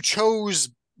you chose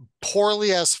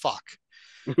poorly as fuck.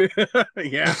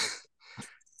 Yeah.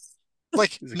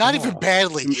 Like, not even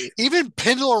badly. Even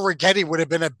Pindle or Rigetti would have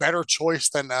been a better choice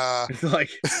than like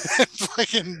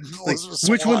fucking Elizabeth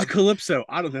which Swann. one's Calypso?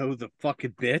 I don't know, the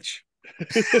fucking bitch.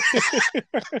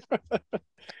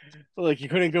 Like, you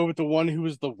couldn't go with the one who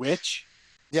was the witch.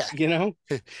 Yeah.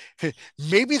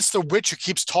 Maybe it's the witch who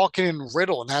keeps talking in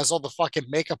riddle and has all the fucking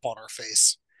makeup on her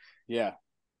face. Yeah.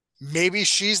 Maybe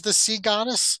she's the sea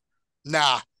goddess?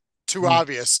 Nah, too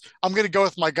obvious. I'm going to go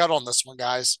with my gut on this one,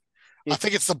 guys. I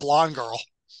think it's the blonde girl.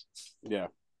 Yeah.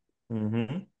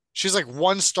 She's like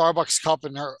one Starbucks cup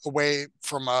in her away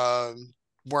from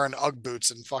wearing Ugg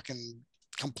boots and fucking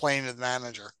complaining to the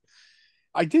manager.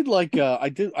 I did like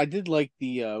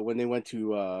the when they went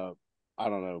to I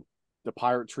don't know, the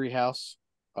Pirate Treehouse.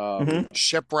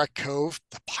 Shipwreck Cove.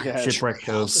 The Pirate Shipwreck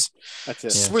Cove. That's it.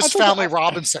 Swiss Family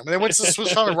Robinson. They went to the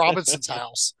Swiss Family Robinson's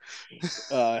house.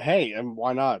 Hey, and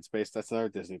why not? That's another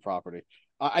Disney property.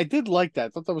 I did like that. I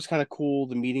thought that was kind of cool.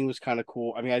 The meeting was kind of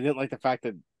cool. I mean, I didn't like the fact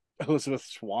that Elizabeth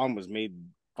Swann was made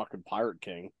fucking Pirate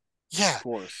King. Yeah. Of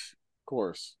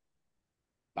course.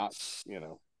 Not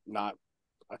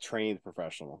a trained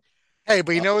professional. Hey,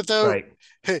 but you know what though? Right.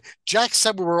 Jack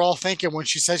said we were all thinking when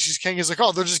she said she's king. He's like,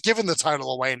 oh, they're just giving the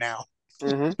title away now.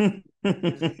 It's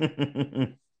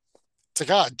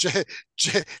like,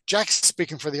 Jack's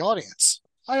speaking for the audience.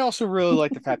 I also really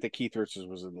like the fact that Keith Richards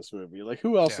was in this movie. Like,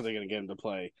 who else are they going to get him to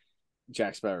play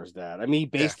Jack Sparrow's dad? I mean, he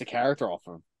based the character off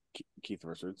of Keith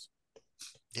Richards.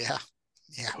 Yeah.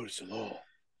 Code of law.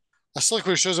 I still like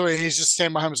when he shows away. He's just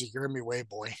standing behind him. He's like, "You're in me way,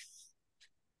 boy."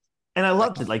 And I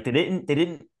loved it. Like, they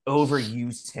didn't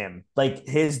overuse him. Like,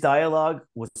 his dialogue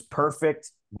was perfect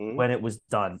when it was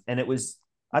done, and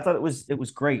I thought it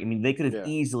was great. I mean, they could have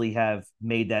easily have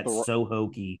made that so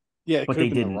hokey. Yeah, but they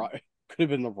didn't. Could have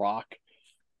been The Rock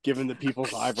giving the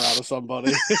people's eyebrow to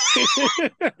somebody.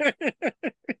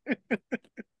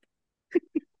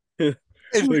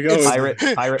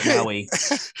 Pirate Maui.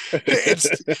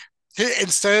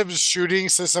 Instead of shooting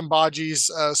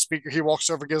Sisambaji's speaker, he walks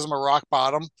over, gives him a rock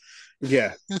bottom.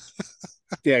 Yeah.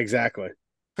 Yeah, exactly.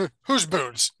 Who's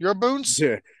Boons? Your Boons?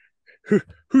 Yeah.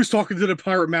 Who's talking to the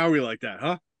Pirate Maui like that,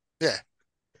 huh? Yeah.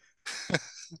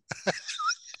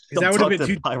 That would have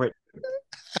been pirate.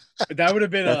 That would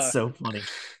have been that's so funny.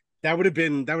 That would have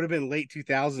been late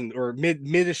 2000 or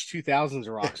mid-ish 2000s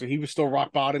Rock. So he was still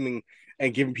rock bottoming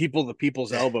and giving people the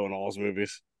people's elbow in all his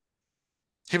movies.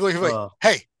 He'd be like,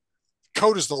 hey,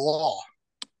 code is the law.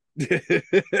 They give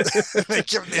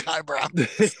him the eyebrow.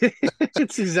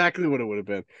 It's exactly what it would have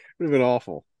been. It would have been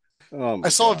awful. I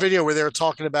saw a video where they were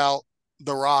talking about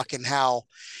The Rock and how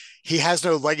he has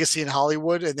no legacy in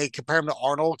Hollywood, and they compare him to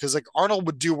Arnold because, like, Arnold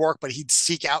would do work, but he'd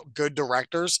seek out good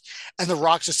directors, and The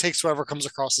Rock just takes whatever comes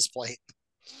across his plate.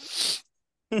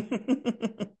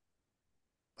 But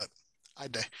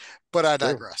I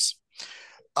digress.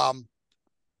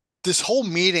 This whole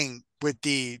meeting with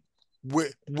the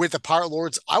Pirate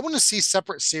Lords, I want to see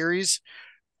separate series,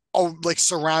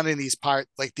 surrounding these pirate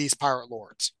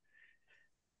lords.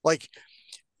 Like,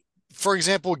 for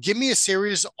example, give me a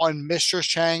series on Mistress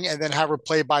Chang and then have her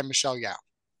played by Michelle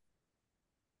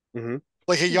Yeoh.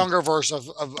 like a younger version of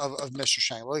Mr.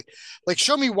 Shank. Like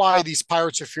show me why these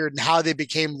pirates are feared and how they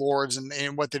became lords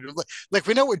and what they do. Like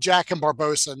we know what Jack and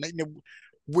Barbosa, and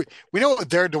we know what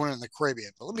they're doing in the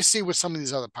Caribbean, but let me see what some of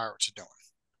these other pirates are doing.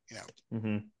 You know,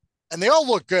 and they all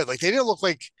look good. Like they didn't look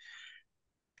like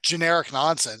generic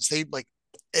nonsense. They like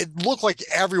it looked like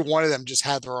every one of them just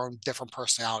had their own different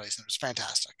personalities, and it was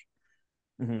fantastic.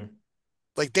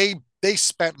 Like they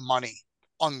spent money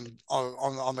on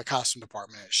the costume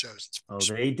department. It shows.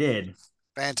 They did.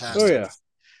 Fantastic. Oh yeah.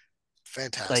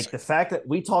 Fantastic. Like the fact that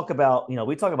we talk about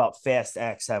Fast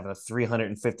X having a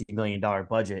 $350 million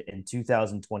budget in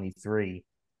 2023.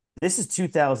 This is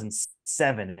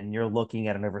 2007, and you're looking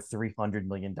at an over $300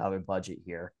 million budget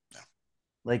here. Yeah.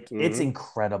 Like it's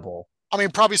incredible. I mean,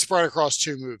 probably spread across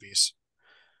 2 movies,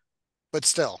 but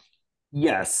still.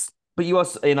 Yes, but you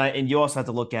also you also have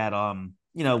to look at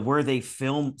where they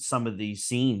film some of these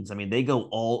scenes. I mean, they go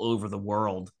all over the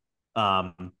world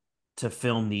to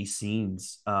film these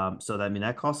scenes. So that, I mean,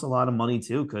 that costs a lot of money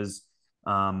too, because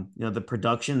the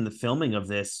production, the filming of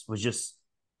this was just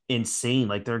insane.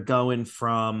 Like they're going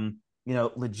from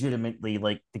legitimately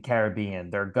like the Caribbean.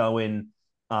 They're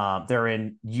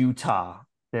in Utah,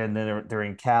 and then they're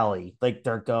in Cali. Like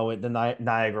they're going to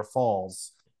Niagara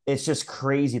Falls. It's just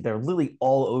crazy. They're literally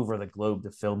all over the globe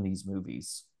to film these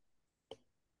movies.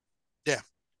 Yeah,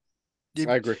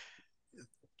 I agree.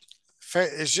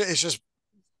 It's just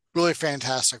really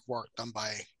fantastic work done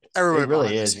by everybody. It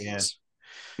really is.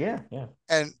 Yeah.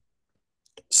 And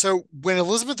so when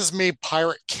Elizabeth is made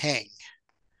Pirate King,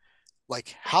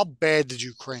 like how bad did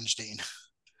you cringe, Dean?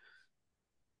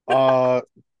 Like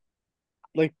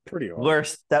pretty awful.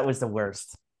 Worst. That was the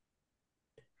worst.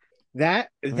 That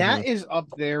is up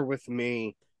there with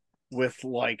me, with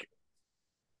like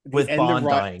with Bond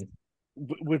dying,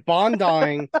 with Bond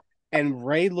dying, and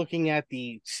Ray looking at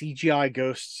the CGI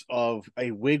ghosts of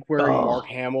a wig wearing Mark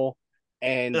Hamill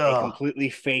and a completely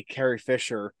fake Carrie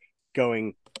Fisher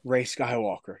going Ray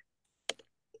Skywalker.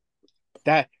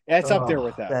 That's up there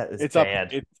with that. That is it's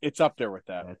bad. It's up there with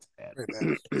that. That's bad.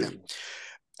 Yeah.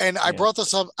 And I brought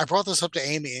this up to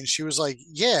Amy, and she was like,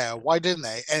 "Yeah, why didn't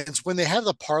they?" And it's when they have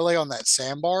the parlay on that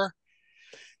sandbar,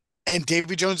 and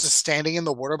Davy Jones is standing in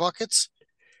the water buckets.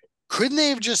 Couldn't they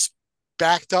have just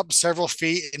backed up several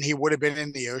feet, and he would have been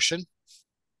in the ocean?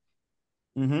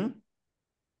 Like,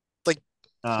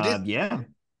 yeah,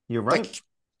 you're right. Like,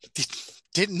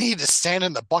 didn't need to stand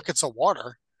in the buckets of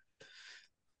water.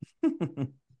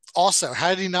 Also, how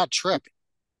did he not trip?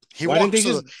 He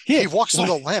walks with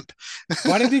a limp.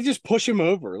 Why didn't they just push him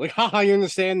over? Like, haha, you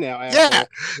understand now. Yeah.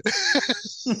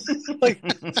 Like,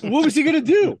 what was he gonna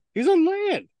do? He's on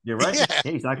land. You're right. Yeah.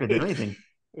 He's not gonna do anything.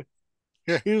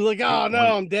 He was like, "Oh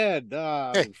no, I'm dead."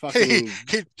 Fucking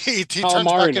he turns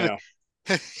back into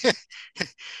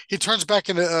he turns back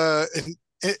into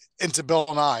Bill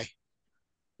Nye.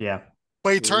 Yeah,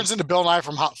 but he turns into Bill Nye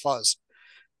from Hot Fuzz.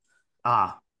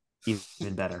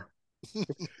 Even better.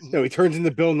 No, he turns into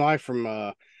Bill Nye from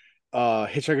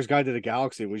Hitchhiker's Guide to the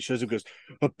Galaxy. When he shows up, goes,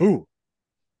 "Boo!"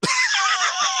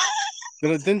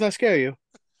 Didn't I scare you?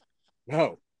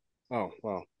 No. Oh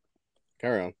well.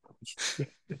 Carry on.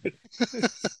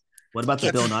 What about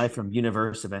the Bill Nye from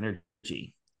Universe of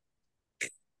Energy?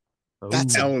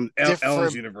 That's Ellen's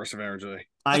Universe of Energy.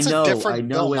 I know it's a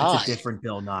different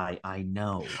Bill Nye. I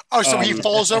know. Oh, so he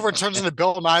falls over and turns into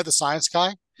Bill Nye, the science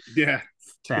guy? Yeah.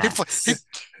 He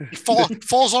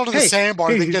falls onto the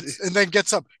sandbar and then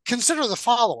gets up. Consider the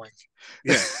following.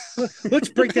 Yeah. Let's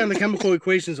break down the chemical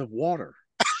equations of water.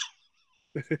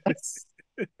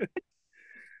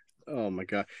 Oh my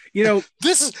god.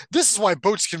 This is why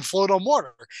boats can float on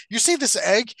water. You see this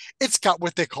egg? It's got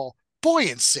what they call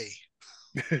buoyancy.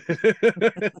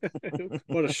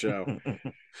 What a show.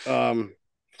 I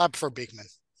prefer Beekman.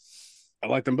 I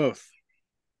like them both.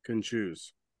 Couldn't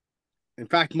choose. In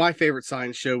fact, my favorite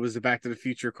science show was the Back to the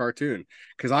Future cartoon,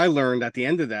 because I learned at the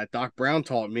end of that, Doc Brown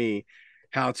taught me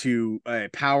how to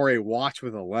power a watch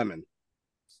with a lemon.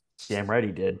 Damn right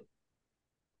he did.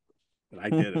 And I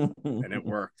did it, and it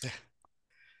worked.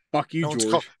 Fuck you,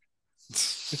 George.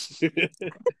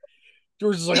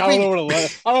 George is like, I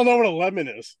don't know what a lemon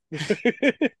is.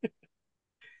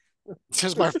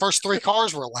 Because my first 3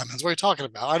 cars were lemons. What are you talking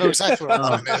about? I know exactly what a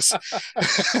lemon is.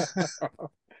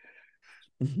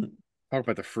 Talk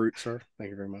about the fruit, sir. Thank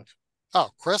you very much.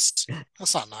 Oh, Chris?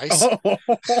 That's not nice. That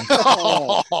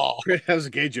was a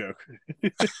gay joke.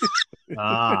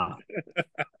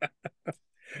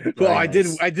 Well,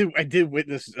 nice. I did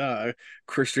witness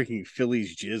Chris drinking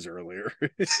Philly's jizz earlier.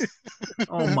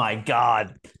 Oh my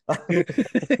god.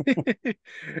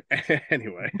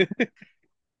 Anyway.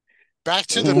 back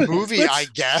to the movie, I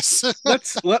guess.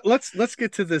 Let's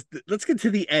get to this. Let's get to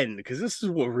the end because this is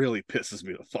what really pisses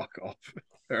me the fuck off.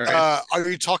 All right. Are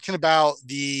you talking about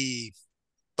the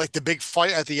big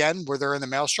fight at the end where they're in the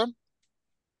maelstrom?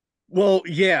 Well,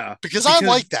 yeah, Because I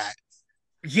like that.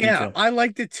 Me yeah, too. I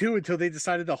liked it too until they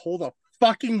decided to hold a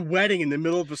fucking wedding in the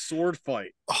middle of a sword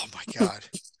fight. Oh my god.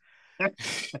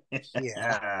 Yeah.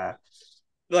 Yeah,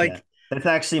 Like, that's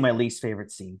actually my least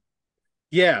favorite scene.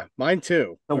 yeah, mine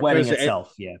too. The wedding Because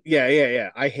itself. Yeah. yeah.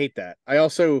 I hate that.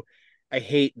 I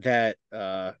hate that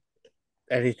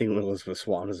anything with Elizabeth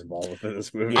Swann is involved in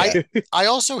this movie. Yeah. I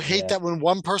also hate Yeah. that when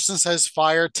one person says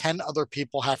fire, 10 other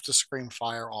people have to scream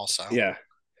fire also. Yeah.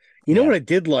 You know Yeah. what I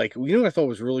did like? You know what I thought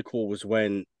was really cool was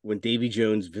when Davy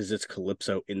Jones visits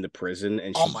Calypso in the prison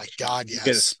and Oh my god, you get a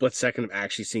yes. split second of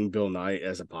actually seeing Bill Nye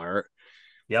as a pirate.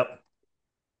 Yep.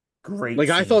 Great Like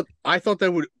scene. I thought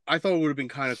it would have been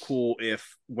kind of cool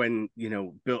if when,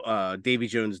 Bill Davy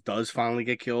Jones does finally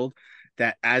get killed,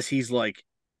 that as he's like,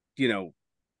 you know,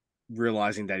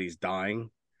 realizing that he's dying,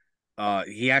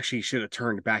 he actually should have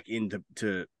turned back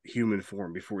into human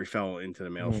form before he fell into the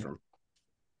Mhm. maelstrom.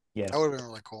 Yeah. That would have been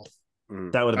really cool.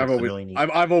 That would have been really neat.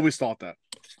 I've always thought that.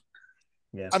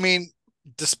 Yeah. I mean,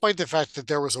 despite the fact that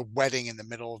there was a wedding in the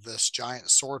middle of this giant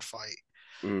sword fight,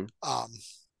 Mm.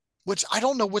 which I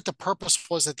don't know what the purpose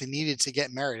was that they needed to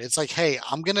get married. It's like, hey,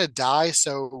 I'm gonna die,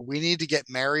 so we need to get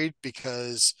married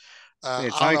because Yeah,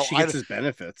 it's I don't not like know, she gets his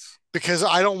benefits. because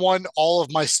I don't want all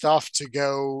of my stuff to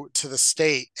go to the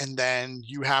state, and then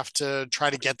you have to try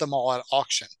to get them all at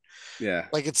auction. Yeah.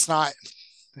 Like it's not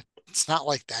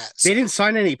like that. They So didn't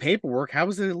sign any paperwork. How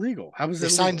was it illegal? How was they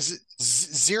it signed illegal?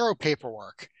 zero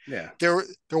paperwork. Yeah. There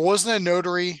wasn't a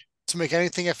notary to make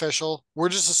anything official. We're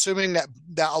just assuming that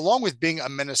along with being a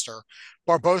minister,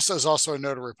 Barbosa is also a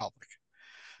notary public.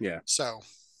 Yeah. So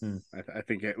I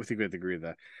think we we have to agree with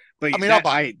that. But I mean, that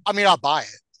I I'll buy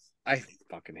it. I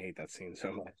fucking hate that scene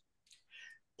so much.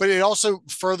 But it also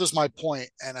furthers my point,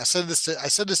 and I said this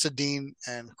to Dean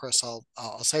and Chris. I'll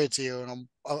say it to you, and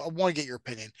I want to get your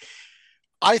opinion.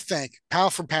 I think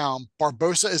pound for pound,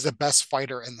 Barbosa is the best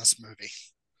fighter in this movie.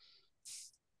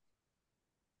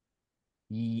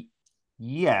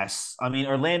 Yes. I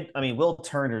mean, Will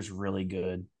Turner's really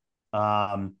good.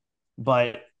 But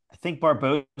I think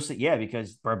Barbosa, yeah,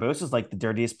 because Barbosa's like the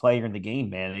dirtiest player in the game,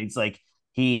 man. It's like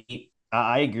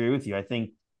I agree with you. I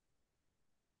think,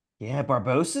 yeah,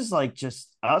 Barbosa's like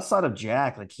just outside of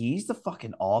Jack, like he's the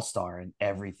fucking all-star in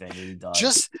everything he does.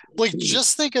 Just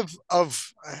think of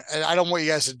and I don't want you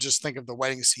guys to just think of the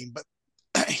wedding scene, but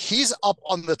he's up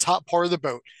on the top part of the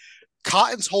boat.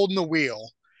 Cotton's holding the wheel,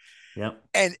 Yep.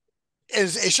 and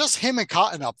it's just him and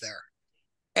Cotton up there.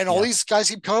 And all Yeah. these guys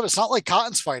keep coming up. It's not like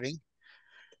Cotton's fighting.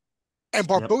 And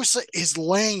Yep. Barbosa is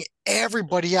laying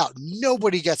everybody out.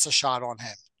 Nobody gets a shot on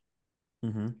him.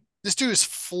 Mm-hmm. This dude is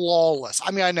flawless.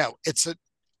 I mean, I know it's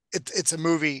a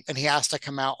movie and he has to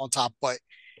come out on top, but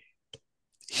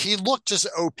he looked just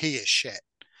OP as shit.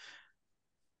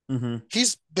 Mm-hmm.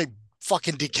 He's big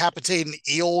fucking decapitating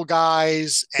eel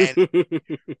guys and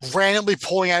randomly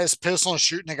pulling out his pistol and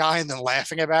shooting a guy and then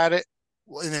laughing about it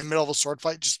in the middle of a sword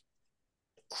fight. Just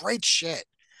great shit.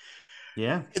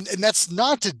 Yeah. And that's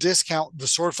not to discount the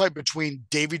sword fight between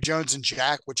Davy Jones and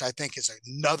Jack, which I think is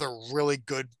another really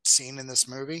good scene in this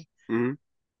movie.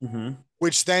 Mm-hmm. Mm-hmm.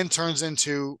 Which then turns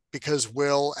into, because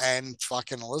Will and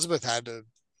fucking Elizabeth had to,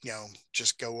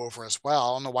 just go over as well.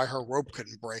 I don't know why her rope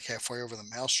couldn't break halfway over the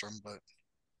maelstrom, but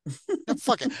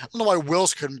fuck it. I don't know why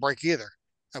Will's couldn't break either.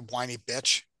 That whiny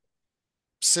bitch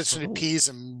sits in the peas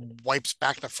and wipes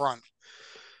back to front.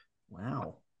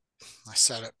 Wow. I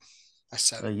said it.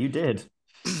 You did.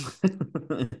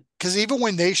 Because even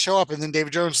when they show up and then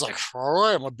David Jones is like, all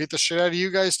right, I'm going to beat the shit out of you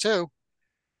guys too.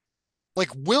 Like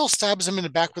Will stabs him in the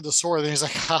back with a sword and he's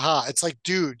like, haha. It's like,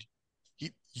 dude,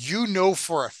 you know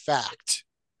for a fact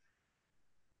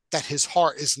that his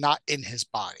heart is not in his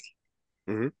body.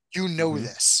 Mm-hmm. You know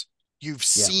this. You've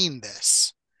seen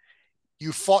this.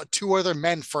 You fought two other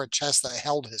men for a chest that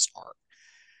held his heart.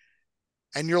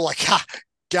 And you're like, ha,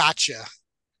 gotcha.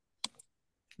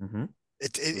 Mm-hmm.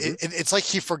 It's like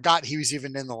he forgot he was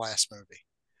even in the last movie.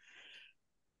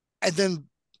 And then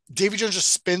Davy Jones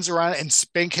just spins around and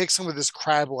spin kicks him with his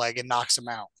crab leg and knocks him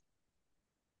out.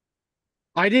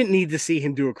 I didn't need to see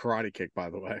him do a karate kick, by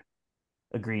the way.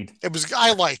 Agreed.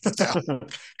 I liked it though,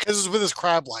 because it was with his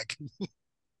crab leg.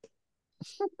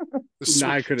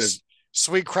 I could have.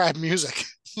 Sweet crab music.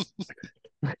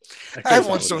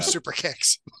 Everyone's doing super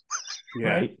kicks. Yeah.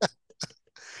 Right.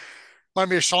 Might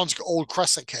be a Sean's old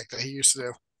crescent kick that he used to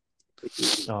do.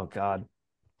 Oh God.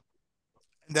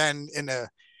 And then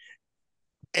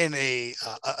in a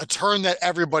turn that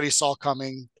everybody saw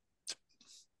coming.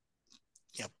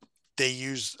 You know, they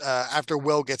use after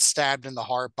Will gets stabbed in the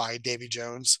heart by Davy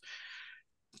Jones.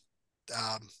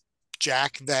 Um,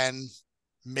 Jack then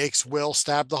makes Will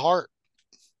stab the heart.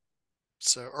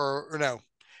 So, or no,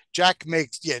 Jack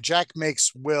makes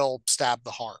Will stab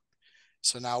the heart.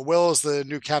 So now Will is the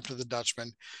new captain of the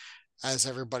Dutchman, as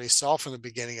everybody saw from the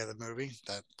beginning of the movie.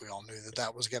 That we all knew that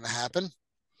that was going to happen.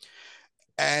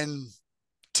 And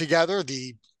together,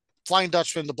 the Flying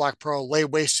Dutchman, the Black Pearl, lay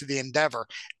waste to the Endeavor.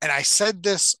 And I said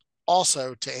this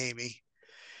also to Amy,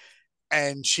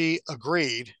 and she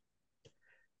agreed.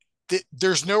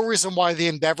 There's no reason why the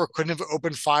Endeavor couldn't have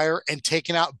opened fire and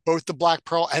taken out both the Black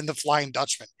Pearl and the Flying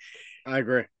Dutchman. I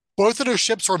agree. Both of those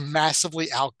ships were massively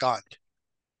outgunned.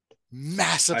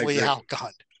 I agree.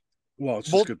 Outgunned. Well,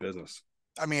 it's just good business.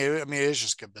 I mean, it is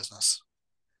just good business.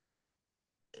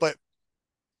 But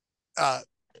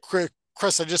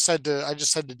Chris, I just said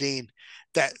to Dean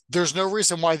that there's no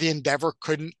reason why the Endeavor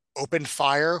couldn't open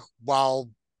fire while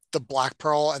the Black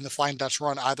Pearl and the Flying Dutch were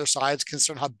on either sides,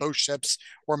 considering how both ships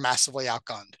were massively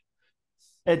outgunned.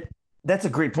 That's a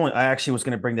great point. I actually was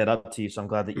going to bring that up to you, so I'm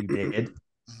glad that you did.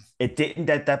 It didn't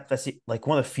that's like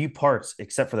one of the few parts,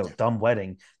 except for the dumb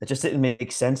wedding, that just didn't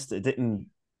make sense. It didn't.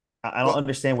 I don't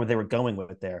understand where they were going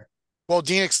with it there. Well,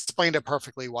 Dean explained it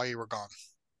perfectly while you were gone.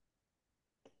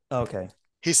 Okay.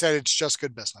 He said it's just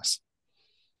good business.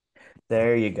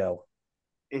 There you go.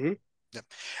 Mm-hmm.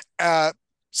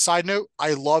 Side note,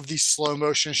 I love the slow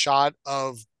motion shot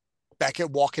of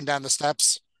Beckett walking down the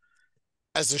steps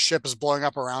as the ship is blowing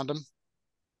up around him.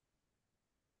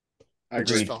 I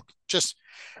agree. Just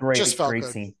great good.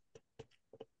 Scene.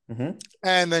 Mm-hmm.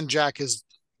 And then Jack is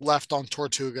left on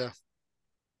Tortuga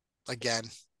again.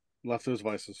 Left those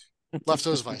vices.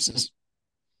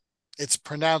 It's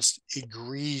pronounced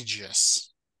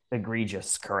egregious.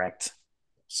 Egregious, correct.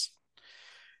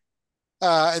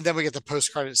 And then we get the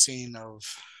post-credit scene of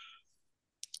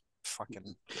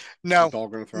fucking no.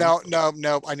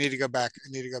 I need to go back.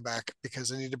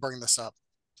 Because I need to bring this up.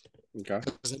 Okay.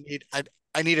 Because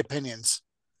I need opinions,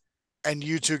 and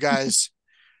you two guys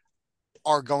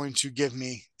are going to give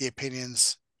me the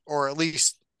opinions, or at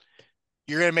least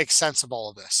you're going to make sense of all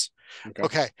of this.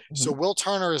 Okay. Mm-hmm. So Will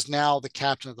Turner is now the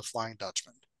captain of the Flying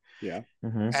Dutchman. Yeah.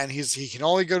 Mm-hmm. And he can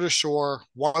only go to shore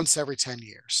once every 10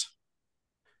 years.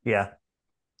 Yeah.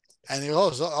 And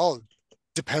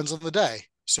depends on the day.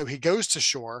 So he goes to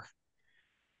shore,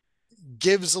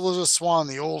 gives Elizabeth Swann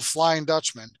the old Flying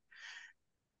Dutchman,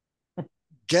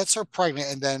 gets her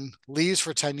pregnant, and then leaves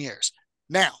for 10 years.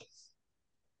 Now,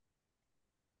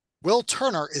 Will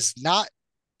Turner is not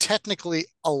technically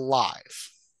alive.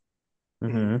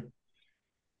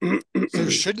 Mm-hmm. So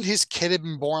shouldn't his kid have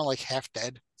been born like half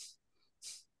dead?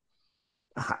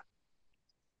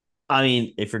 I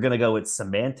mean, if you're going to go with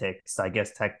semantics, I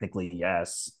guess technically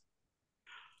yes.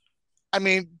 I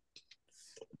mean,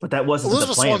 but that wasn't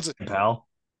the plan, pal.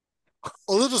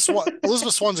 Elizabeth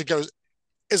Swann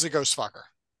is a ghost fucker.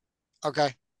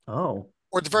 Okay. Oh.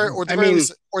 Or at the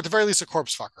very least, a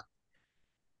corpse fucker.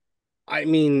 I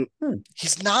mean,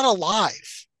 he's not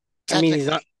alive. I mean,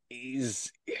 he's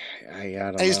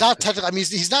not technically. I mean,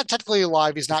 he's not technically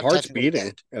alive. He's not. Heart's beating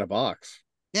dead. In a box.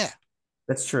 Yeah,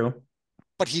 that's true.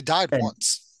 But he died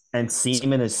once. And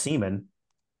semen is semen.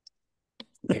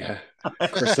 Yeah,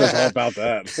 Chris knows all about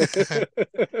that.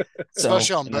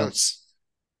 Especially on boats.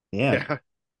 Yeah.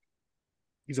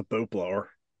 He's a boat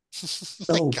blower.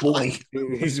 Oh boy,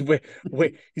 he's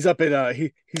up in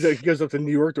he goes up to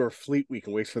New York to Fleet Week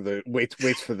and waits for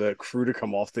the crew to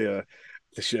come off the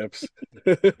ships.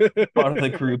 Part of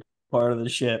the crew, part of the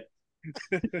ship.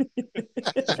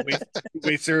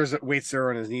 waits there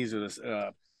on his knees with his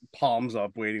palms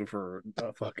up, waiting for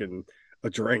a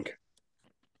drink.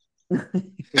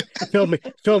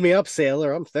 fill me up,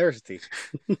 sailor. I'm thirsty.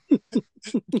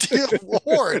 Dear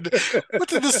Lord, what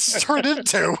did this turn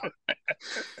into?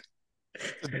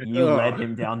 You led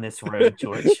him down this road,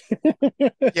 George.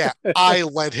 Yeah, I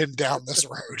led him down this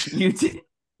road. You did.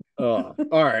 All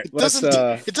right.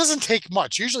 It doesn't take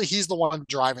much. Usually he's the one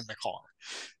driving the car.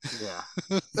 Yeah.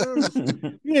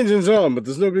 The engine's on, but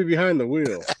there's nobody behind the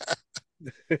wheel.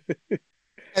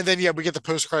 And then we get the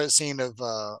post-credit scene of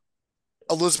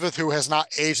Elizabeth, who has not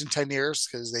aged in 10 years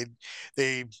because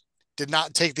they did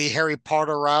not take the Harry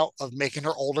Potter route of making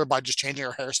her older by just changing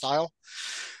her hairstyle.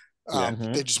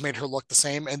 They just made her look the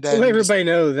same. And then everybody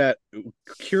know that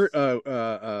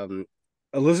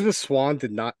Elizabeth Swann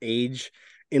did not age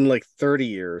in like 30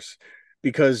 years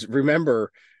because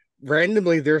remember,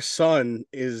 randomly their son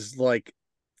is like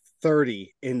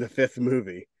 30 in the 5th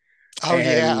movie. Oh,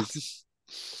 and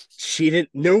She didn't.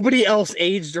 Nobody else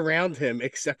aged around him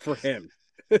except for him.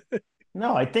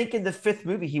 No, I think in the fifth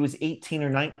movie he was 18 or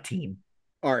 19.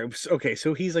 All right. Okay.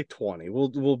 So he's like 20.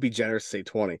 We'll be generous, say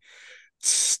 20.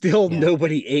 Still, Yeah,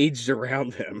 nobody aged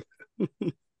around him. I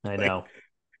Like know.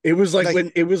 it was like Like,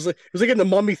 when it was like in the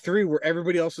Mummy 3 where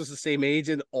everybody else was the same age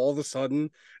and all of a sudden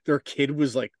their kid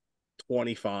was like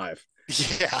 25.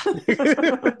 yeah.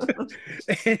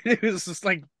 And it was just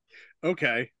like,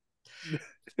 okay.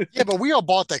 Yeah, but we all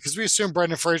bought that because we assumed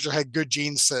Brendan Fraser had good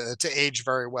genes to age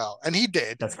very well. And he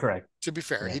did, That's correct. to be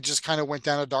fair. Yeah, He just kind of went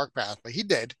down a dark path, but he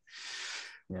did.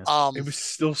 yeah, It was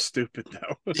still stupid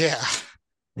though. Yeah.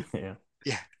 yeah.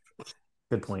 Yeah.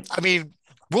 Good point. I mean,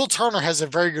 Will Turner has a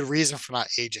very good reason for not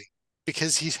aging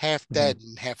because he's half dead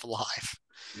and half alive.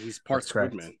 He's part That's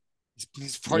correct. Squidman. Yeah,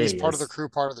 He's he part of the is. crew,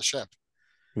 part of the ship.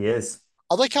 He is.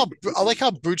 I like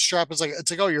how Bootstrap is like, it's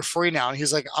like, oh, you're free now. And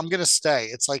he's like, I'm gonna stay.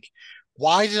 It's like,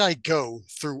 why did I go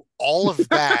through all of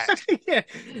that? Yeah.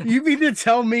 You mean to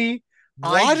tell me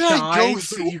Why I did I go died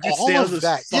so through you could all stay on of this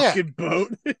that? Yeah. fucking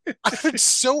boat? I've been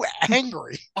so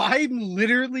angry. I'm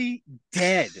literally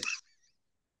dead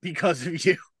because of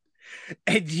you.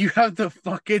 And you have the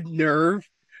fucking nerve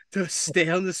to stay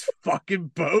on this fucking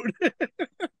boat.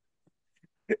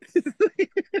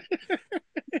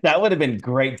 That would have been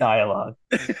great dialogue.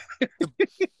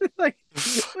 like,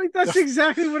 like that's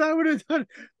exactly what I would have done.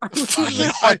 I would have Fucking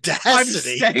like, I'm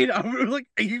audacity. staying. I'm like,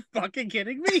 are you fucking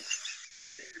kidding me?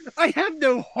 I have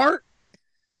no heart,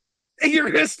 and you're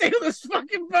gonna stay on this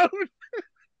fucking boat.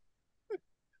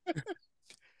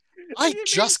 I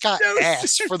just got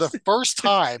asked for the first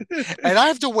time, and I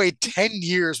have to wait 10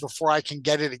 years before I can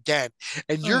get it again.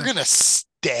 And you're going to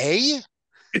stay?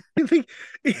 Like,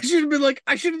 it should have been like,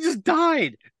 I should have just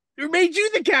died. Who made you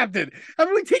the captain? How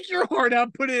about we take your heart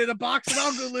out, put it in a box, and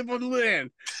I'll go live on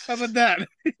land? How about that?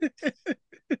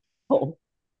 Oh,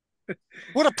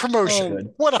 What a promotion.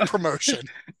 good. What a promotion.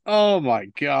 Oh my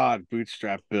God,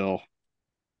 Bootstrap Bill.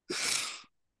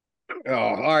 Oh,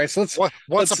 all right. So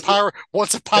Once a pirate,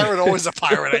 always a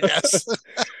pirate, I guess.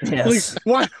 Yes.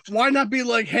 like, why not be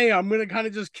like, hey, I'm gonna kind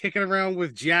of just kick it around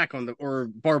with Jack on the or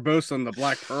Barbosa on the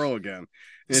Black Pearl again.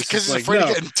 Because he's,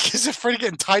 like, he's afraid of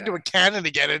getting tied to a cannon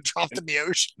again and dropped in the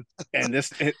ocean. and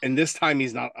this time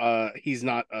he's not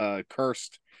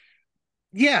cursed.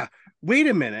 Yeah. Wait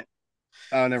a minute.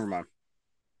 Oh, never mind.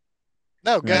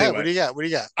 No, go ahead. What do you got? What do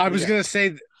you got? I was gonna say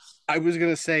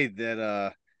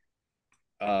that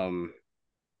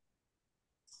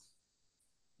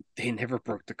they never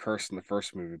broke the curse in the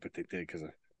first movie, but they did because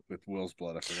with Will's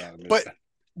blood. I forgot.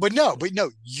 But no,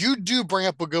 you do bring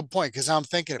up a good point because I'm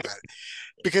thinking about it.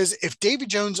 Because if Davy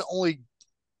Jones only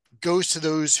goes to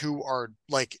those who are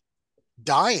like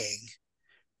dying,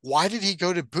 why did he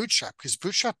go to Bootstrap? Because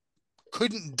Bootstrap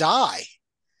couldn't die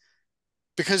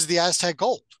because of the Aztec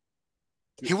gold.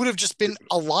 He would have just been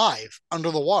alive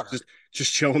under the water,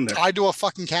 just chilling there, tied to a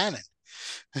fucking cannon.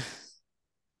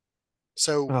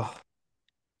 So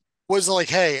was like,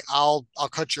 hey, I'll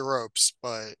cut your ropes,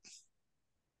 but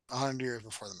 100 years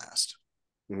before the mast.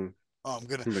 Mm-hmm. Oh,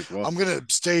 I'm gonna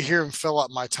stay here and fill up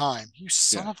my time. You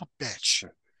son of a bitch.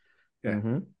 Yeah,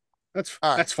 mm-hmm.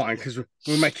 That's fine because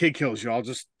when my kid kills you, I'll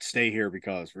just stay here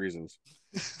because reasons.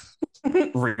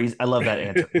 I love that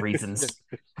answer. Reasons.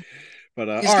 But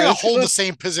he's gonna hold the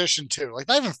same position too, like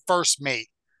not even first mate.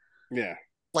 Yeah,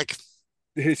 like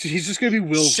he's just gonna be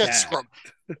Will's dad. Scrub.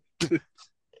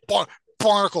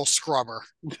 Barnacle scrubber.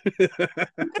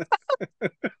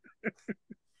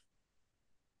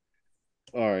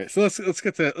 All right, so let's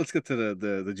get to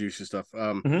the juicy stuff.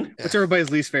 What's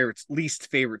everybody's least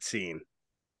favorite scene?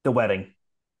 The wedding.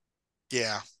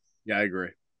 Yeah, I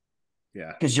agree.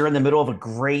 Yeah, because you're in the middle of a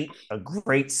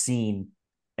great scene,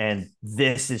 and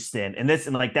this is thin, and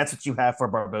like that's what you have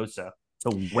for Barbosa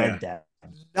to wed that.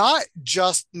 Not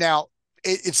just now.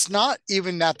 It's not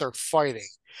even that they're fighting,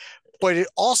 but it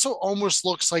also almost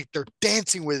looks like they're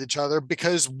dancing with each other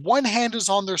because one hand is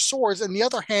on their swords and the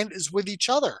other hand is with each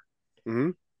other. Mm-hmm.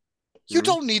 You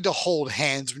don't need to hold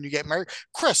hands when you get married.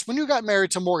 Chris, when you got married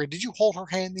to Morgan, did you hold her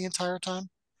hand the entire time?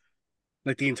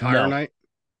 Like the entire night?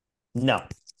 No.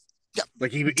 Yeah.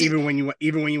 Like even when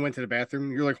you went to the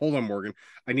bathroom, you're like, hold on, Morgan.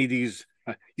 I need to use.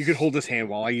 You could hold this hand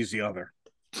while I use the other.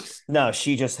 No,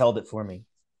 she just held it for me.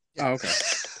 Yeah. Oh, okay.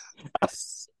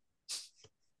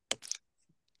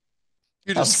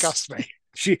 You disgust me.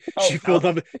 She filled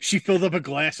up a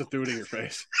glass and threw it in your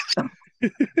face.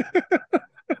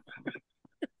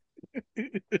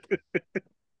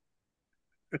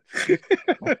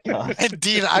 And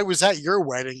Dean, I was at your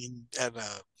wedding, and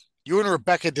you and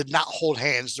Rebecca did not hold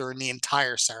hands during the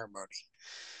entire ceremony.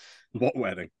 What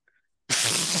wedding?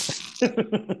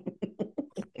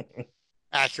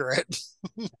 Accurate.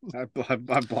 I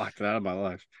blocked it out of my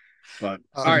life. But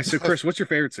all right, so Chris, what's your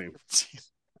favorite scene?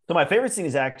 So my favorite scene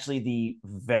is actually the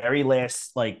very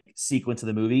last like sequence of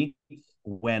the movie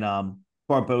when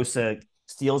Barbosa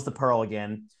steals the pearl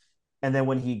again, and then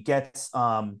when he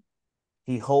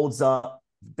holds up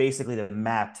basically the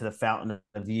map to the fountain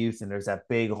of youth, and there's that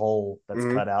big hole that's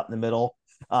Mhm. cut out in the middle.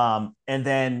 And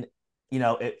then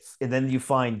and then you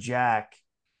find Jack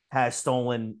has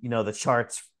stolen, the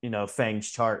charts, Fang's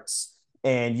charts,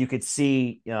 and you could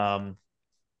see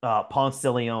Ponce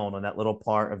de Leon on that little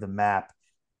part of the map.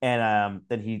 And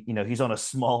then he's on a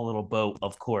small little boat,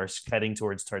 of course, heading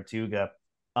towards Tortuga.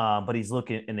 But he's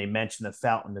looking, and they mention the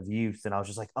Fountain of Youth, and I was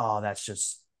just like, oh, that's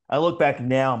just. I look back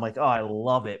now, I'm like, oh, I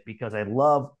love it because I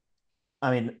love.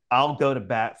 I mean, I'll go to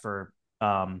bat for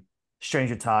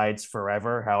Stranger Tides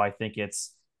forever. How I think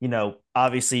it's,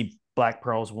 obviously Black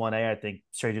Pearl's 1A. I think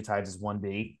Stranger Tides is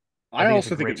 1B. I I think it's a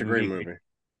also think great it's a great movie. movie.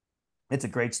 It's a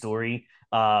great story,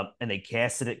 and they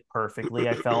casted it perfectly.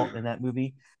 I felt in that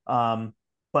movie,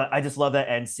 but I just love that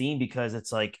end scene because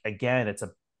it's like again, it's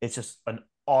just an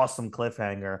awesome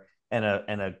cliffhanger and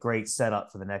a great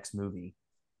setup for the next movie.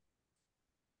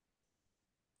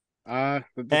 And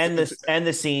It's this and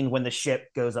the scene when the ship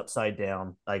goes upside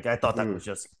down, like I thought that mm. was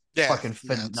just Yeah, fucking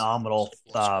yeah, phenomenal it's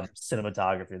great.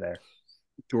 cinematography there.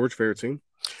 George, favorite scene?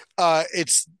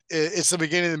 It's the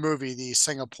beginning of the movie, the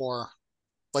Singapore,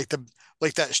 like the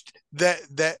like that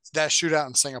shootout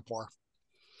in Singapore.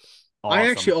 I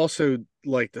actually Awesome. also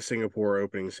like the Singapore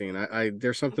opening scene. I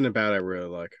there's something about it I really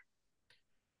like.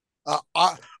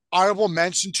 Uh, honorable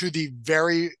mention to the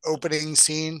very opening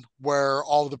scene where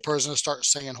all of the prisoners start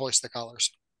singing "Hoist the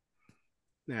Colors."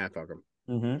 Nah, fuck him.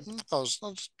 Mm-hmm. That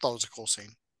was a cool scene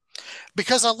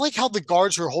because I like how the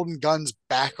guards who are holding guns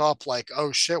back up, like,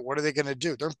 oh shit, what are they gonna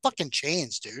do? They're in fucking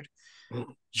chains, dude.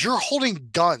 You're holding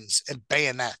guns and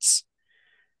bayonets.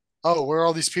 Oh, what are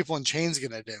all these people in chains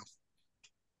gonna do?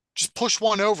 Just push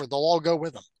one over; they'll all go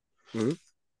with them. Mm-hmm.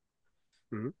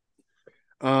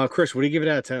 Mm-hmm. Chris, what do you give it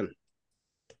out of 10?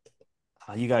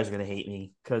 You guys are gonna hate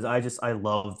me because I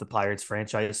love the Pirates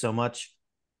franchise so much.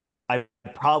 I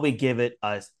probably give it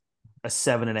a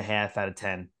 7.5 out of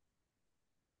 10.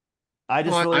 I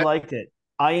just Oh, really liked it.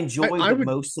 I enjoyed I the would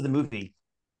most of the movie.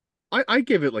 I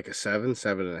give it like a 7,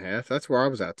 7.5. That's where I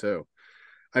was at too.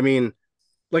 I mean,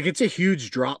 like it's a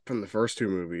huge drop from the first two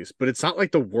movies, but it's not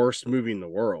like the worst movie in the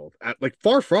world. Like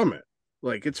far from it.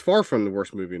 Like it's far from the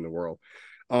worst movie in the world.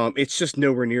 It's just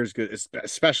nowhere near as good,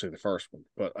 especially the first one.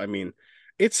 But I mean,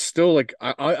 it's still like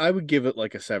I would give it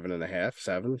like a 7.5,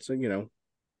 7. So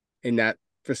in that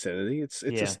vicinity,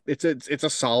 Yeah. it's a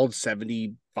solid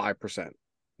 75%.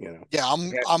 Yeah,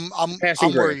 Passing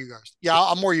I'm where grade. you guys. Yeah,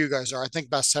 I'm where you guys are. I think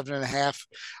about 7.5.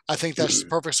 I think that's the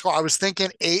perfect score. I was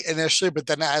thinking 8 initially, but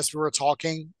then as we were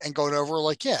talking and going over,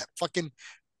 like, yeah, fucking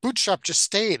Bootstrap just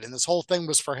stayed, and this whole thing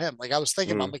was for him. Like I was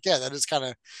thinking about, Mm. like, yeah, it is kind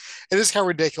of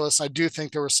ridiculous. I do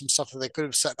think there was some stuff that they could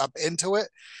have set up into it.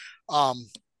 Um,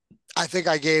 I think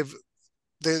I gave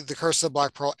the Curse of the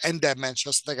Black Pearl and Dead Man's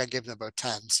Chest. I think I gave them about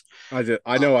tens. I did.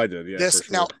 I Um, know I did. Yeah, for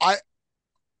this now sure.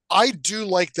 I do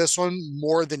like this one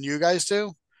more than you guys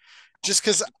do, just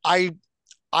because I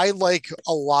like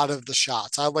a lot of the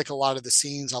shots. I like a lot of the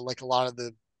scenes. I like a lot of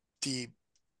the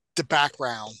the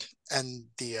background and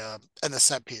the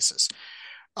set pieces.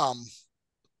 Um,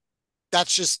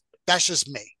 that's just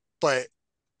me. But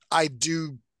I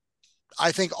do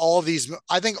I think all these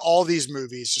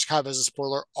movies, just kind of as a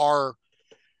spoiler, are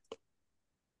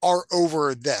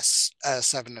over this at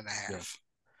 7.5. Yeah.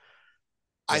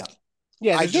 I Yeah.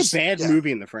 Yeah, I there's no just bad yeah.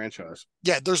 movie in the franchise.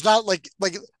 Yeah, there's not like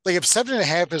if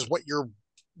 7.5 is what your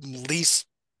least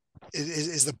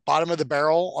is the bottom of the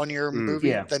barrel on your Mm, movie,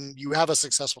 Yeah. then you have a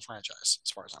successful franchise,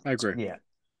 as far as I'm I agree. concerned.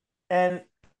 Yeah.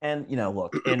 And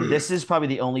look, and this is probably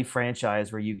the only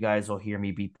franchise where you guys will hear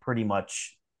me be pretty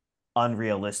much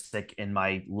unrealistic in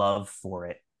my love for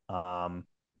it.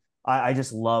 I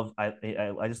just love I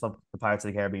just love the Pirates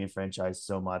of the Caribbean franchise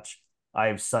so much. I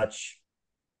have such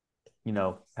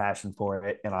passion for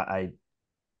it, and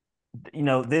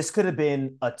this could have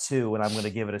been a 2, and I'm going to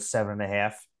give it a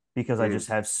 7.5 because I Mm. just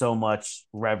have so much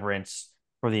reverence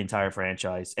for the entire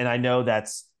franchise, and I know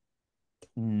that's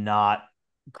not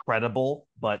credible,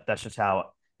 but that's just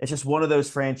how it's just one of those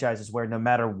franchises where no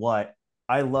matter what,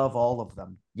 I love all of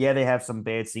them. Yeah, they have some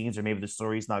bad scenes or maybe the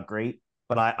story's not great,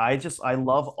 but I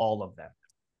love all of them.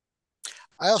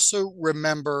 I also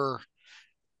remember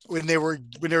when they were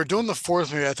doing the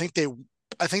fourth movie.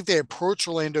 I think they approached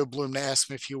Orlando Bloom to ask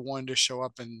him if he wanted to show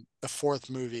up in the fourth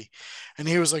movie, and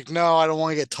he was like, "No, I don't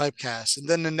want to get typecast." And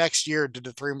then the next year did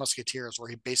the Three Musketeers, where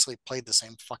he basically played the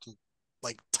same fucking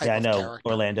like Yeah, type I of know, character.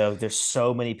 Orlando. There's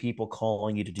so many people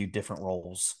calling you to do different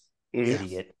roles. Mhm. Yeah,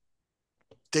 Idiot.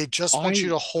 they just want you I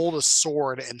to hold a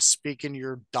sword and speak in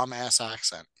your dumbass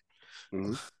accent.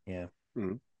 mhm, Yeah.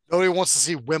 mhm. Nobody wants to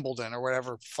see Wimbledon or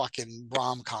whatever fucking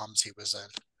rom coms he was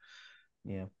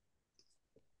in. Yeah.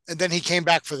 And then he came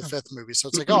back for the fifth movie, so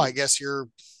it's like, oh, I guess you're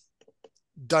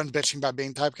done bitching about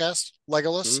being typecast,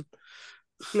 Legolas.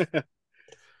 Mhm.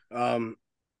 um,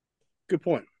 good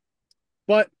point.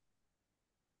 But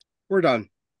we're done.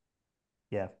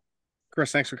 Yeah.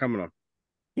 Chris, thanks for coming on.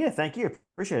 Yeah. Thank you.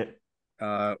 Appreciate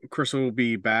it. Chris will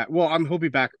be back. Well, he'll be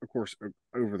back, of course,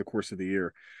 over the course of the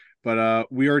year.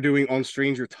 But we are doing On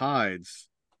Stranger Tides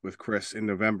with Chris in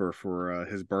November for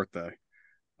his birthday.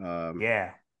 Um,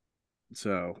 Yeah.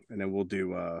 so and then I'm we'll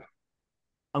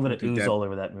gonna do ooze Dead all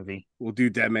over that movie. we'll do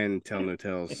Dead Man Tell No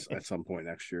Tales at some point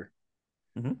next year.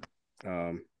 Hmm.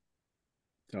 Um,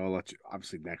 so I'll let you.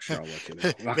 Obviously, next year I'll let you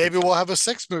know. Maybe we'll have a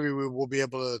sixth movie we will be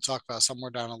able to talk about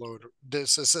somewhere down the road.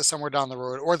 Somewhere down the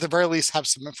road, or at the very least, have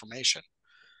some information.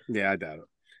 Yeah, I doubt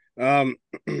it.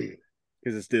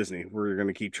 Because it's Disney, we're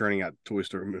gonna keep churning out Toy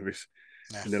Story movies.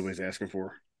 Yeah. Nobody's asking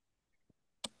for.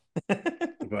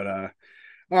 But all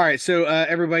right. So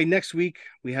everybody, next week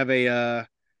we have an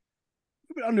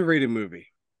underrated movie.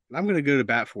 I'm gonna go to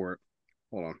bat for it.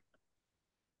 Hold on.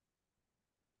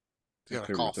 You I got a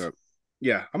clear my cough. throat.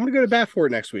 Yeah, I'm gonna go to bat for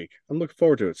it next week. I'm looking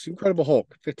forward to it. It's Incredible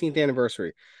Hulk, 15th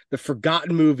anniversary, the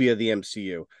forgotten movie of the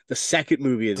MCU, the second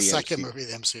movie of The the second MCU. movie of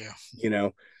the MCU. You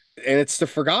know, and it's the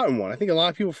forgotten one. I think a lot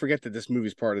of people forget that this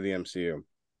movie's part of the MCU,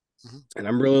 Mhm. and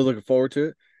I'm really looking forward to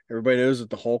it. Everybody knows that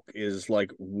the Hulk is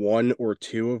like one or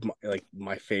two of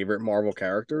my favorite Marvel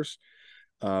characters.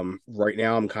 Right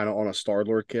now I'm kind of on a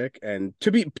Star-Lord kick, and to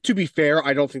be fair,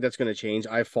 I don't think that's going to change.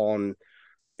 I've fallen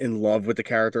in love with the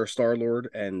character of Star-Lord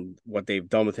and what they've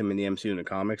done with him in the MCU and the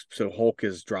comics. So Hulk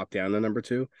has dropped down to number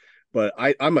two. But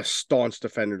I'm a staunch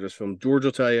defender of this film. George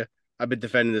will tell you, I've been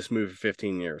defending this movie for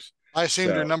 15 years. I assumed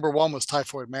your So number one was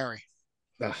Typhoid Mary,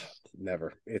 ugh,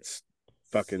 never. It's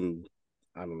fucking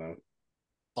I don't know.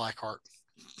 Blackheart,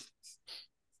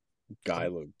 Guy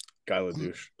um, Le Guy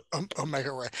LaDouche.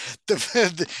 Omega Ray,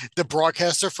 the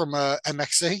broadcaster from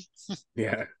MXC.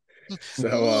 Yeah.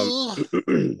 So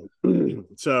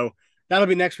so that'll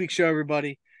be next week's show,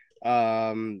 everybody.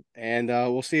 And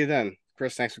we'll see you then.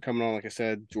 Chris, thanks for coming on. Like I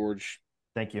said, George,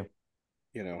 Thank you.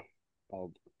 you know,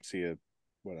 I'll see you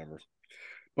whatever.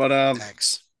 But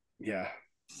Thanks. yeah.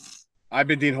 I've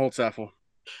been Dean Holtzapfel.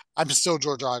 I'm still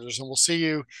George Rogers, and we'll see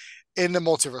you in the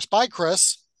multiverse. Bye,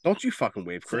 Chris. Don't you fucking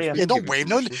wave, See Chris. ya. We Yeah, didn't give don't you wave.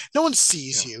 permission. No one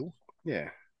sees Yeah. you. Yeah.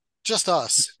 Just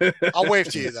us. I'll wave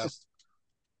to you though.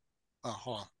 Oh,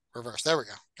 hold on. Reverse. There we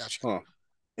go. Gotcha. Hold on.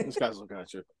 This guy's looking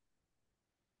at you.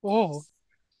 Oh.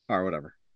 All right, whatever.